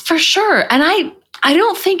 For sure. And I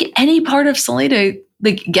don't think any part of Selena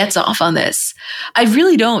like gets off on this. I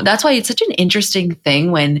really don't. That's why it's such an interesting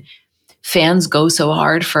thing when fans go so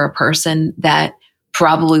hard for a person that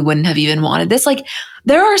probably wouldn't have even wanted this. Like,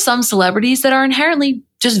 there are some celebrities that are inherently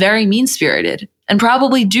just very mean-spirited. and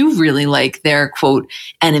probably do really like their quote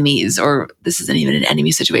enemies, or this isn't even an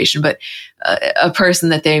enemy situation, but a person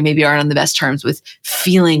that they maybe aren't on the best terms with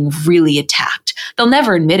feeling really attacked. They'll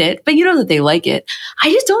never admit it, but you know that they like it.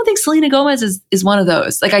 I just don't think Selena Gomez is one of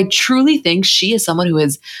those. Like, I truly think she is someone who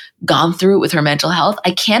has gone through it with her mental health.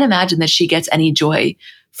 I can't imagine that she gets any joy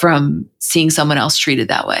from seeing someone else treated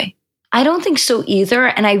that way. I don't think so either.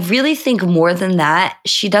 And I really think more than that,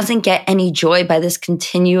 she doesn't get any joy by this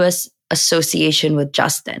continuous association with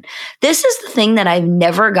Justin. This is the thing that I've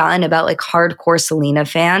never gotten about like hardcore Selena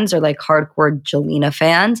fans or like hardcore Jelena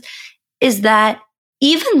fans, is that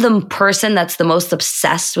even the person that's the most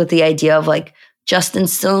obsessed with the idea of like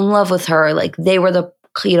Justin's still in love with her, like they were the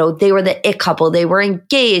it couple, they were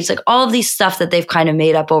engaged, like all of these stuff that they've kind of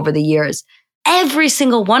made up over the years. Every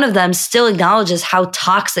single one of them still acknowledges how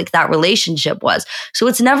toxic that relationship was. So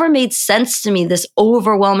it's never made sense to me, this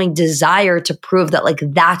overwhelming desire to prove that like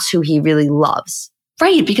that's who he really loves.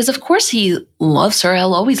 Right, because of course he loves her.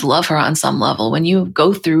 He'll always love her on some level. When you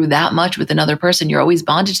go through that much with another person, you're always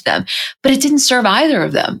bonded to them. But it didn't serve either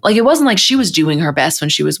of them. Like, it wasn't like she was doing her best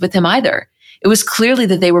when she was with him either. It was clearly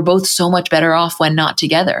that they were both so much better off when not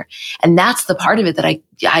together. And that's the part of it that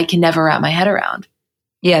I can never wrap my head around.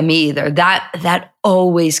 Yeah, me either. That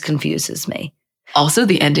always confuses me. Also,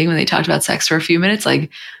 the ending when they talked about sex for a few minutes,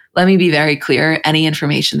 like, let me be very clear. Any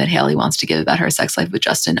information that Hailey wants to give about her sex life with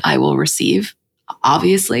Justin, I will receive,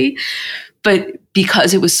 obviously. But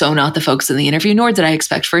because it was so not the focus of the interview, nor did I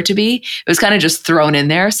expect for it to be, it was kind of just thrown in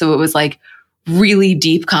there. So it was like really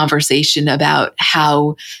deep conversation about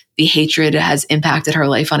how the hatred has impacted her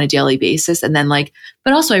life on a daily basis. And then like,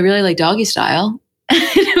 but also I really like Doggy Style.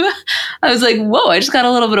 I was like, whoa, I just got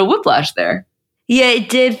a little bit of whiplash there. Yeah, it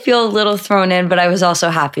did feel a little thrown in, but I was also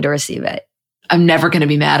happy to receive it. I'm never going to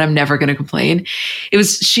be mad. I'm never going to complain.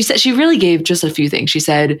 She said, she really gave just a few things. She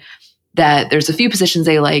said that there's a few positions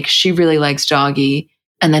they like. She really likes Doggy.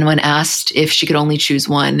 And then when asked if she could only choose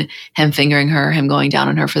one, him fingering her, him going down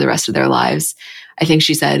on her for the rest of their lives, I think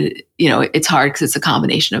she said, you know, it's hard because it's a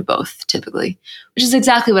combination of both typically, which is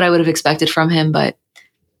exactly what I would have expected from him. But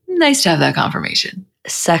nice to have that confirmation.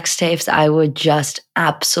 Sex tapes, I would just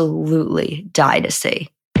absolutely die to see.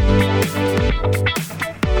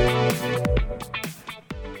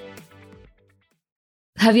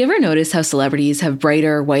 Have you ever noticed how celebrities have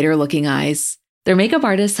brighter, whiter looking eyes? Their makeup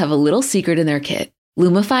artists have a little secret in their kit: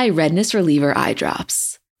 Lumify Redness Reliever Eye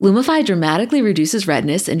Drops. Lumify dramatically reduces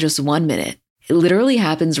redness in just 1 minute. It literally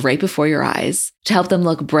happens right before your eyes to help them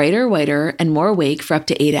look brighter, whiter, and more awake for up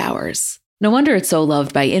to 8 hours. No wonder it's so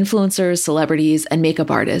loved by influencers, celebrities, and makeup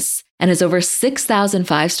artists, and has over 6,000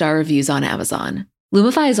 5-star reviews on Amazon.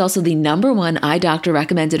 Lumify is also the #1 eye doctor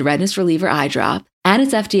recommended redness reliever eye drop, and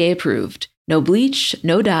it's FDA approved. No bleach,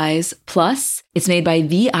 no dyes, plus it's made by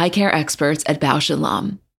the eye care experts at Bausch &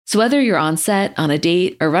 Lomb. So whether you're on set, on a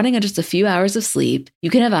date, or running on just a few hours of sleep, you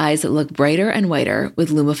can have eyes that look brighter and whiter with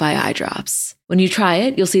Lumify eye drops. When you try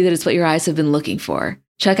it, you'll see that it's what your eyes have been looking for.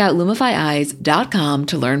 Check out lumifyeyes.com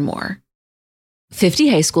to learn more. 50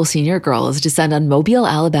 high school senior girls descend on Mobile,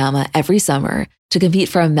 Alabama every summer to compete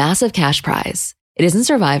for a massive cash prize. It isn't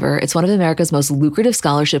Survivor, it's one of America's most lucrative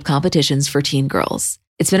scholarship competitions for teen girls.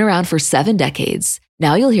 It's been around for 7 decades.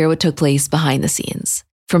 Now you'll hear what took place behind the scenes.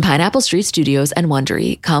 From Pineapple Street Studios and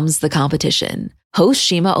Wondery comes The Competition. Host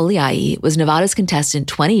Shima Oliai was Nevada's contestant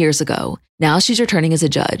 20 years ago. Now she's returning as a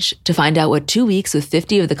judge to find out what 2 weeks with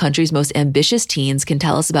 50 of the country's most ambitious teens can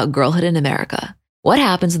tell us about girlhood in America. What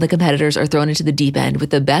happens when the competitors are thrown into the deep end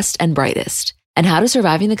with the best and brightest? And how does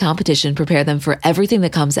surviving the competition prepare them for everything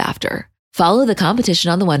that comes after? Follow The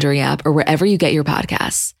Competition on the Wondery app or wherever you get your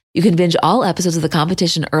podcasts. You can binge all episodes of The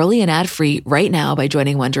Competition early and ad-free right now by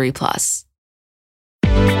joining Wondery Plus.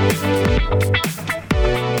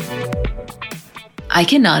 I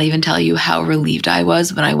cannot even tell you how relieved I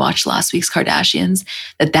was when I watched last week's Kardashians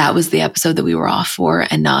that was the episode that we were off for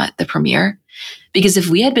and not the premiere. Because if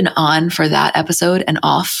we had been on for that episode and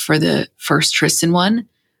off for the first Tristan one,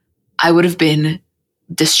 I would have been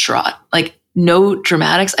distraught. Like, no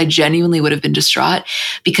dramatics. I genuinely would have been distraught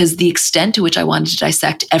because the extent to which I wanted to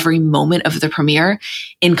dissect every moment of the premiere,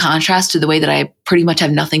 in contrast to the way that I pretty much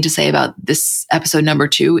have nothing to say about this episode number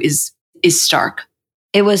 2, is stark.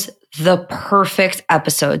 It was the perfect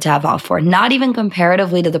episode to have off for, not even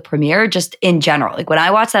comparatively to the premiere, just in general. Like, when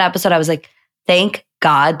I watched that episode, I was like, thank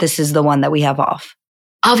God this is the one that we have off.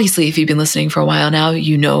 Obviously, if you've been listening for a while now,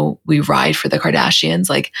 you know we ride for the Kardashians.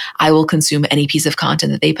 Like, I will consume any piece of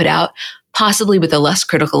content that they put out, possibly with a less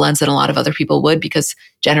critical lens than a lot of other people would, because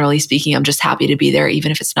generally speaking, I'm just happy to be there,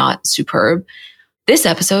 even if it's not superb. This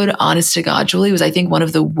episode, honest to God, Julie, was, I think, one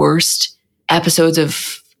of the worst episodes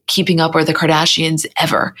of keeping up with the Kardashians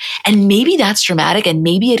ever. And maybe that's dramatic. And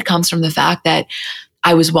maybe it comes from the fact that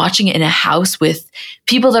I was watching it in a house with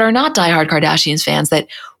people that are not diehard Kardashians fans that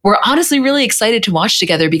were honestly really excited to watch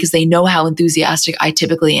together because they know how enthusiastic I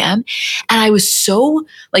typically am. And I was so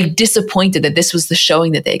like disappointed that this was the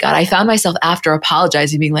showing that they got. I found myself after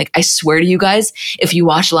apologizing, being like, I swear to you guys, if you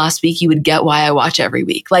watched last week, you would get why I watch every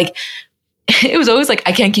week. Like, it was always like,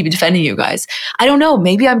 I can't keep defending you guys. I don't know.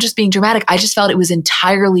 Maybe I'm just being dramatic. I just felt it was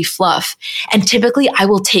entirely fluff. And typically I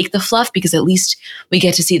will take the fluff because at least we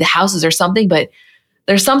get to see the houses or something. But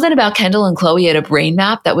there's something about Kendall and Khloe at a brain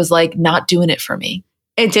map that was like not doing it for me.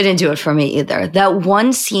 It didn't do it for me either. That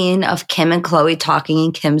one scene of Kim and Khloe talking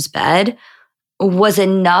in Kim's bed was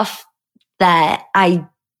enough that I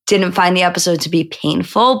didn't find the episode to be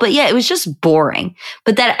painful. But yeah, it was just boring.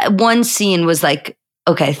 But that one scene was like,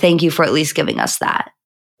 okay, thank you for at least giving us that.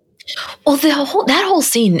 Well, that whole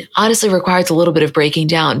scene honestly requires a little bit of breaking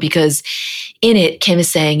down because in it, Kim is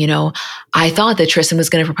saying, I thought that Tristan was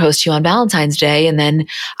going to propose to you on Valentine's Day. And then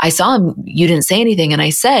I saw him, you didn't say anything. And I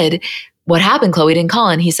said, what happened? Khloe didn't call.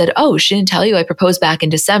 And he said, oh, she didn't tell you. I proposed back in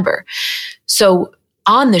December. So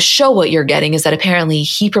on the show, what you're getting is that apparently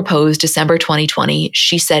he proposed December 2020.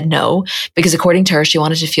 She said no, because according to her, she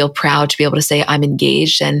wanted to feel proud to be able to say, I'm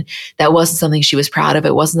engaged. And that wasn't something she was proud of.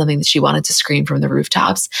 It wasn't something that she wanted to scream from the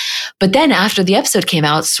rooftops. But then after the episode came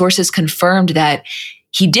out, sources confirmed that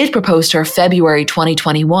he did propose to her February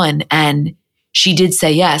 2021. And she did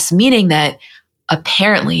say yes, meaning that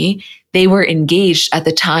apparently they were engaged at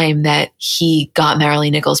the time that he got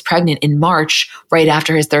Marilee Nichols pregnant in March, right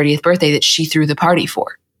after his 30th birthday that she threw the party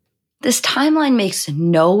for. This timeline makes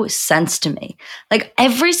no sense to me. Like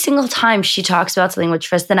every single time she talks about something with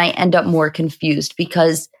Tristan, I end up more confused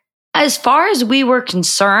because as far as we were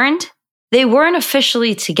concerned, they weren't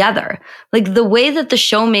officially together. Like the way that the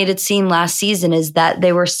show made it seem last season is that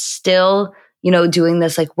they were still doing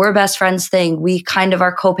this like we're best friends thing. We kind of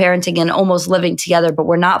are co-parenting and almost living together, but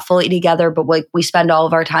we're not fully together, but like we spend all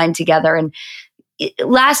of our time together. And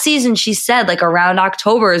last season, she said like around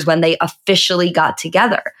October is when they officially got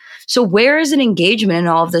together. So where is an engagement in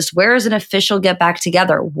all of this? Where is an official get back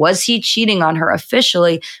together? Was he cheating on her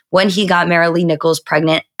officially when he got Marilee Nichols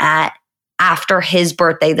pregnant after his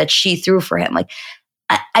birthday that she threw for him? Like,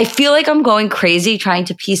 I feel like I'm going crazy trying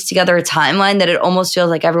to piece together a timeline that it almost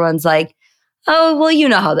feels like everyone's like, oh, well, you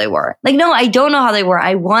know how they were. Like, no, I don't know how they were.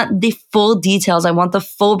 I want the full details. I want the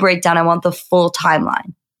full breakdown. I want the full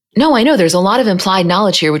timeline. No, I know there's a lot of implied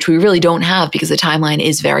knowledge here, which we really don't have because the timeline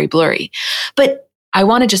is very blurry. But I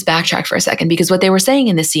want to just backtrack for a second because what they were saying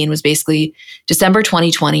in this scene was basically December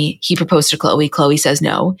 2020, he proposed to Khloe. Khloe says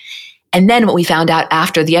no. And then what we found out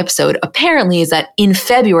after the episode apparently is that in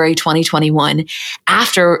February 2021,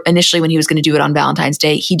 after initially when he was going to do it on Valentine's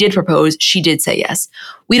Day, he did propose. She did say yes.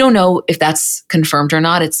 We don't know if that's confirmed or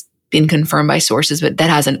not. It's been confirmed by sources, but that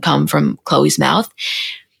hasn't come from Khloe's mouth.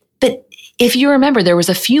 But if you remember, there was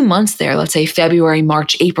a few months there, let's say February,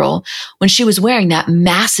 March, April, when she was wearing that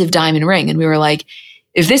massive diamond ring. And we were like,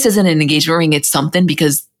 if this isn't an engagement ring, it's something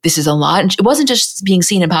because this is a lot. And it wasn't just being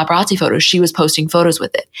seen in paparazzi photos. She was posting photos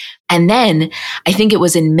with it. And then I think it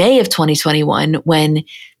was in May of 2021 when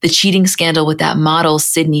the cheating scandal with that model,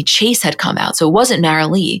 Sydney Chase, had come out. So it wasn't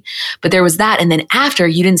Marilee, but there was that. And then after,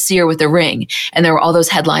 you didn't see her with the ring. And there were all those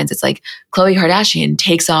headlines. It's like, Khloe Kardashian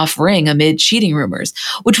takes off ring amid cheating rumors,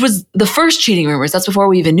 which was the first cheating rumors. That's before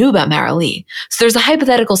we even knew about Marilee. So there's a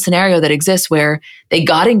hypothetical scenario that exists where they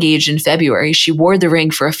got engaged in February. She wore the ring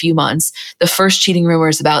for a few months. The first cheating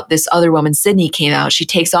rumors about this other woman, Sydney, came out. She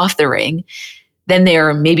takes off the ring. Then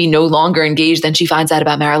they're maybe no longer engaged. Then she finds out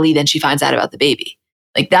about Marilee. Then she finds out about the baby.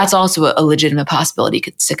 Like that's also a legitimate possibility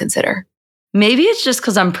to consider. Maybe it's just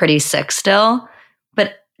because I'm pretty sick still,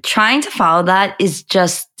 but trying to follow that is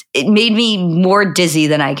just, it made me more dizzy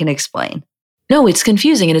than I can explain. No, it's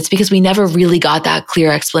confusing. And it's because we never really got that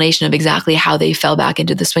clear explanation of exactly how they fell back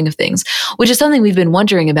into the swing of things, which is something we've been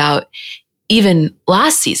wondering about even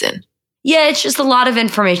last season. Yeah, it's just a lot of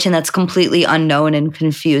information that's completely unknown and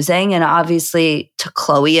confusing. And obviously to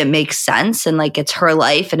Khloe, it makes sense. And like it's her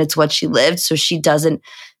life and it's what she lived. So she doesn't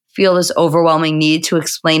feel this overwhelming need to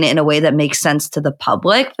explain it in a way that makes sense to the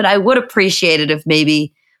public. But I would appreciate it if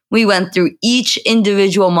maybe we went through each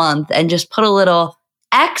individual month and just put a little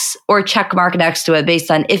X or check mark next to it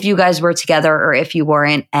based on if you guys were together or if you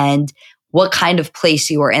weren't and what kind of place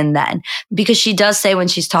you were in then. Because she does say when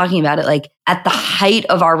she's talking about it, like at the height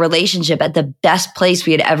of our relationship, at the best place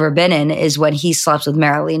we had ever been in is when he slept with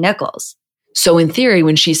Marilee Nichols. So in theory,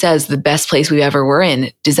 when she says the best place we ever were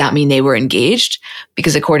in, does that mean they were engaged?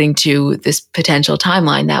 Because according to this potential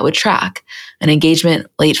timeline, that would track an engagement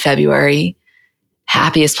late February,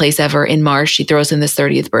 happiest place ever. In March, she throws in this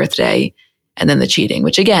 30th birthday and then the cheating,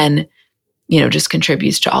 which again, just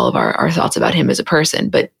contributes to all of our thoughts about him as a person,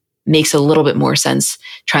 but makes a little bit more sense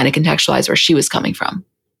trying to contextualize where she was coming from.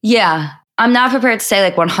 Yeah. I'm not prepared to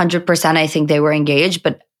say 100% I think they were engaged,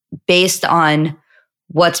 but based on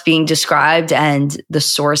what's being described and the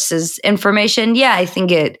sources information, yeah, I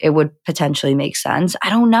think it would potentially make sense. I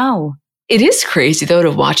don't know. It is crazy though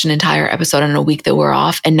to watch an entire episode in a week that we're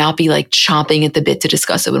off and not be chomping at the bit to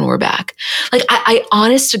discuss it when we're back. I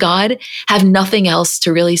honest to God have nothing else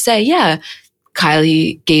to really say. Yeah,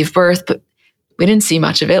 Kylie gave birth, but we didn't see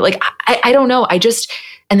much of it. I don't know.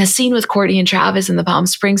 And the scene with Kourtney and Travis in the Palm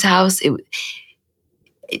Springs house,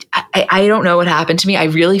 I don't know what happened to me. I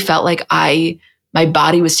really felt like my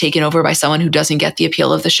body was taken over by someone who doesn't get the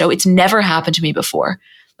appeal of the show. It's never happened to me before.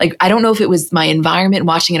 I don't know if it was my environment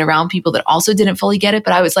watching it around people that also didn't fully get it,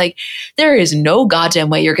 but I was like, there is no goddamn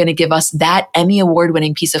way you're going to give us that Emmy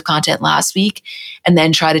award-winning piece of content last week and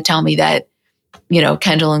then try to tell me that,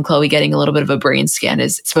 Kendall and Khloe getting a little bit of a brain scan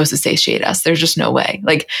is supposed to satiate us. There's just no way.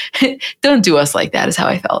 Don't do us like that is how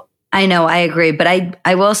I felt. I know, I agree. But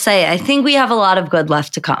I will say, I think we have a lot of good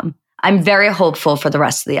left to come. I'm very hopeful for the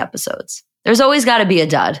rest of the episodes. There's always got to be a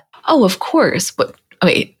dud. Oh, of course. But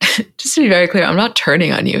wait, just to be very clear, I'm not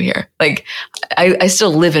turning on you here. I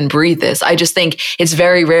still live and breathe this. I just think it's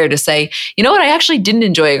very rare to say, you know what, I actually didn't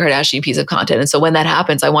enjoy a Kardashian piece of content. And so when that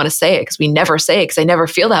happens, I want to say it because we never say it because I never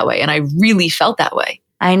feel that way. And I really felt that way.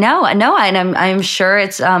 I know. And I'm sure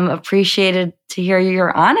it's appreciated to hear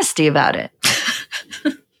your honesty about it.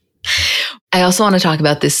 I also want to talk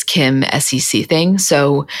about this Kim SEC thing.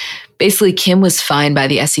 So basically, Kim was fined by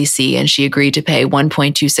the SEC and she agreed to pay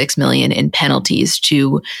 $1.26 million in penalties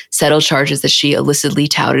to settle charges that she illicitly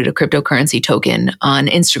touted a cryptocurrency token on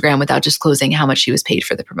Instagram without disclosing how much she was paid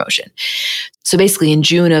for the promotion. So basically, in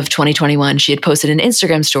June of 2021, she had posted an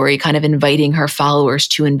Instagram story kind of inviting her followers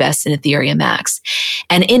to invest in Ethereum Max.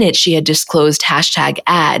 And in it, she had disclosed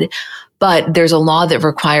 #ad. But there's a law that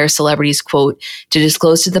requires celebrities, quote, to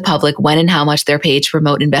disclose to the public when and how much they're paid to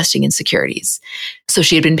promote investing in securities. So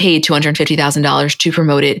she had been paid $250,000 to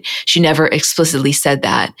promote it. She never explicitly said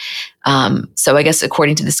that. So I guess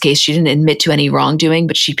according to this case, she didn't admit to any wrongdoing,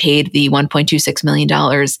 but she paid the $1.26 million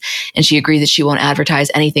and she agreed that she won't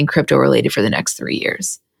advertise anything crypto related for the next 3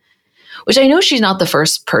 years. Which I know she's not the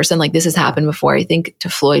first person. This has happened before. I think to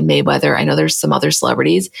Floyd Mayweather. I know there's some other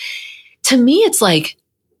celebrities. To me, it's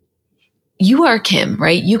you are Kim,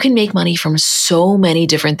 right? You can make money from so many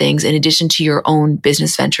different things in addition to your own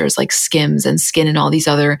business ventures like Skims and Skin and all these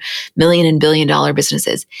other million and billion dollar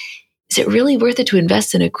businesses. Is it really worth it to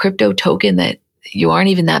invest in a crypto token that you aren't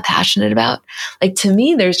even that passionate about? To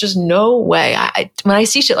me, there's just no way. When I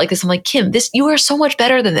see shit like this, I'm like, Kim, you are so much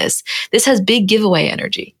better than this. This has big giveaway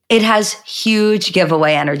energy. It has huge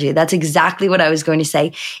giveaway energy. That's exactly what I was going to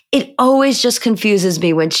say. It always just confuses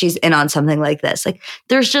me when she's in on something like this.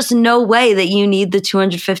 There's just no way that you need the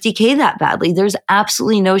 $250K that badly. There's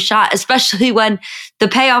absolutely no shot, especially when the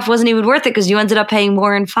payoff wasn't even worth it because you ended up paying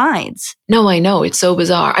more in fines. No, I know. It's so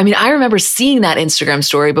bizarre. I remember seeing that Instagram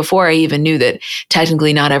story before I even knew that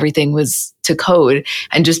technically not everything was to code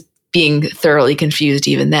and just being thoroughly confused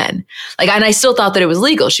even then. And I still thought that it was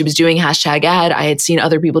legal. She was doing #ad. I had seen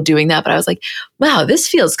other people doing that, but I was like, wow, this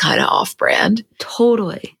feels kind of off brand.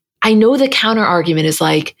 Totally. I know the counter argument is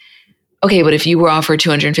okay, but if you were offered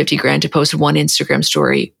 $250,000 to post one Instagram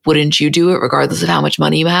story, wouldn't you do it regardless of how much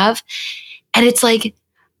money you have? And it's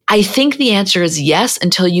I think the answer is yes,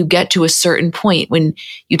 until you get to a certain point when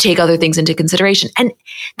you take other things into consideration. And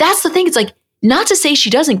that's the thing. It's not to say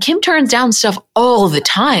she doesn't. Kim turns down stuff all the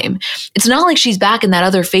time. It's not like she's back in that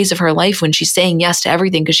other phase of her life when she's saying yes to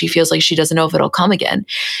everything because she feels like she doesn't know if it'll come again.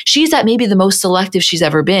 She's at maybe the most selective she's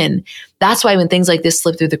ever been. That's why when things like this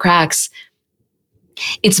slip through the cracks,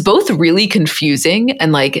 it's both really confusing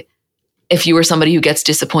and if you were somebody who gets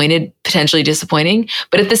disappointed, potentially disappointing.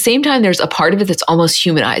 But at the same time, there's a part of it that's almost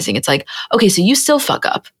humanizing. It's okay, so you still fuck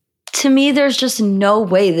up. To me, there's just no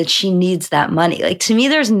way that she needs that money. To me,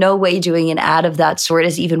 there's no way doing an ad of that sort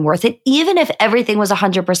is even worth it, even if everything was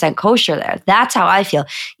 100% kosher there. That's how I feel.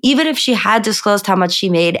 Even if she had disclosed how much she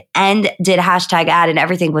made and did #ad and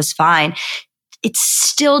everything was fine, it's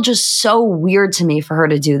still just so weird to me for her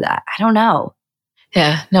to do that. I don't know.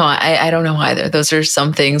 Yeah, no, I don't know either. Those are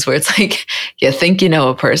some things where it's you think you know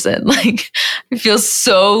a person. It feels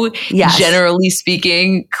so, yes, generally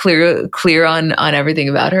speaking, clear on everything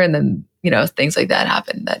about her. And then, things like that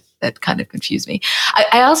happen that kind of confuse me.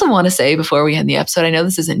 I also want to say before we end the episode, I know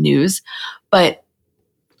this isn't news, but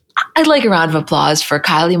I'd like a round of applause for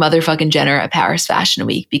Kylie motherfucking Jenner at Paris Fashion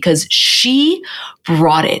Week because she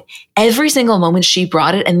brought it. Every single moment she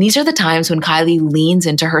brought it. And these are the times when Kylie leans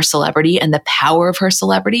into her celebrity and the power of her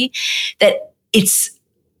celebrity that it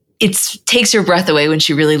takes your breath away when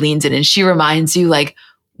she really leans in and she reminds you like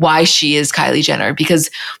why she is Kylie Jenner. Because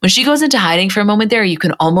when she goes into hiding for a moment there, you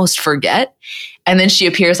can almost forget. And then she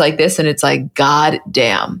appears like this and it's like, God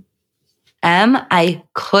damn. I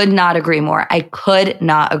could not agree more. I could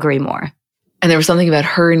not agree more. And there was something about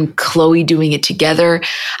her and Khloe doing it together.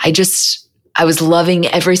 I was loving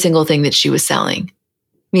every single thing that she was selling.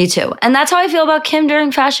 Me too. And that's how I feel about Kim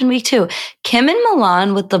during Fashion Week too. Kim in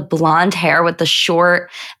Milan with the blonde hair, with the short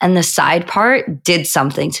and the side part did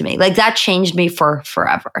something to me. Like that changed me for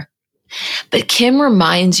forever. But Kim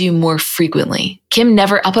reminds you more frequently.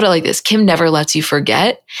 I'll put it like this. Kim never lets you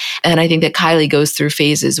forget. And I think that Kylie goes through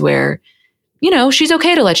phases where, she's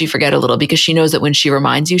okay to let you forget a little because she knows that when she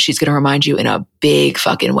reminds you, she's going to remind you in a big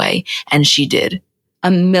fucking way. And she did.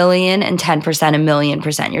 1,010%,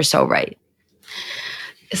 1,000,000%. You're so right.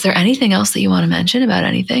 Is there anything else that you want to mention about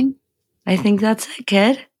anything? I think that's it,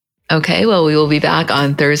 kid. Okay, well, we will be back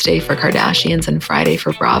on Thursday for Kardashians and Friday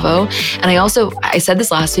for Bravo. And I said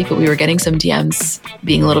this last week, but we were getting some DMs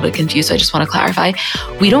being a little bit confused. So I just want to clarify.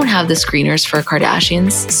 We don't have the screeners for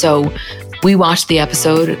Kardashians. So we watched the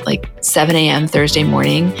episode like 7 a.m. Thursday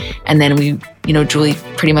morning. And then Julie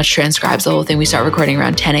pretty much transcribes the whole thing. We start recording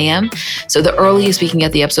around 10 a.m. So the earliest we can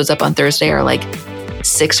get the episodes up on Thursday are like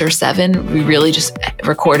 6 or 7. We really just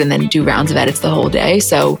record and then do rounds of edits the whole day.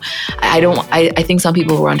 So I think some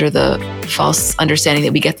people were under the false understanding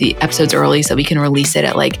that we get the episodes early so we can release it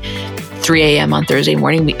at like 3 a.m. on Thursday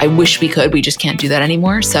morning. I wish we could. We just can't do that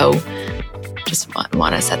anymore. So just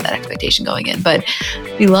want to set that expectation going in. But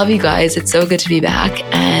we love you guys. It's so good to be back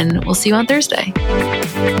and we'll see you on Thursday.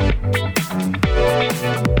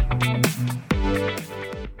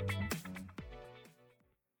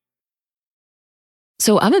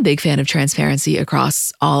 So I'm a big fan of transparency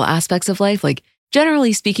across all aspects of life. Like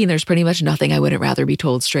generally speaking, there's pretty much nothing I wouldn't rather be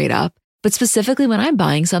told straight up. But specifically when I'm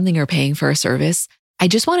buying something or paying for a service, I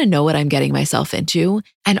just want to know what I'm getting myself into.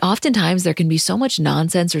 And oftentimes there can be so much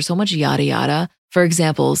nonsense or so much yada yada. For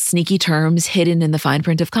example, sneaky terms hidden in the fine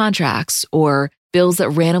print of contracts, or bills that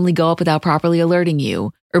randomly go up without properly alerting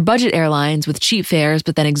you, or budget airlines with cheap fares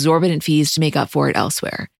but then exorbitant fees to make up for it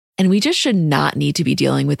elsewhere. And we just should not need to be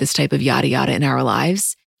dealing with this type of yada yada in our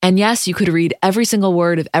lives. And yes, you could read every single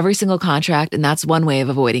word of every single contract, and that's one way of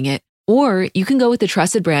avoiding it. Or you can go with a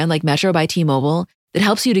trusted brand like Metro by T-Mobile that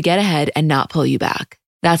helps you to get ahead and not pull you back.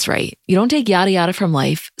 That's right. You don't take yada yada from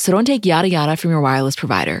life, so don't take yada yada from your wireless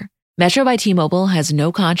provider. Metro by T-Mobile has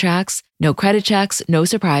no contracts, no credit checks, no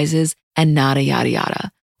surprises, and nada yada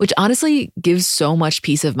yada, which honestly gives so much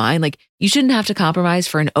peace of mind. Like you shouldn't have to compromise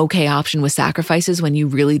for an okay option with sacrifices when you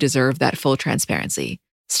really deserve that full transparency.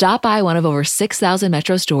 Stop by one of over 6,000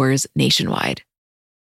 Metro stores nationwide.